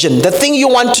vision, the thing you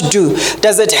want to do,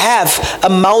 does it have a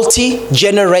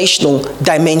multi-generational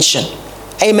dimension?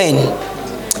 Amen.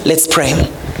 Let's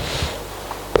pray.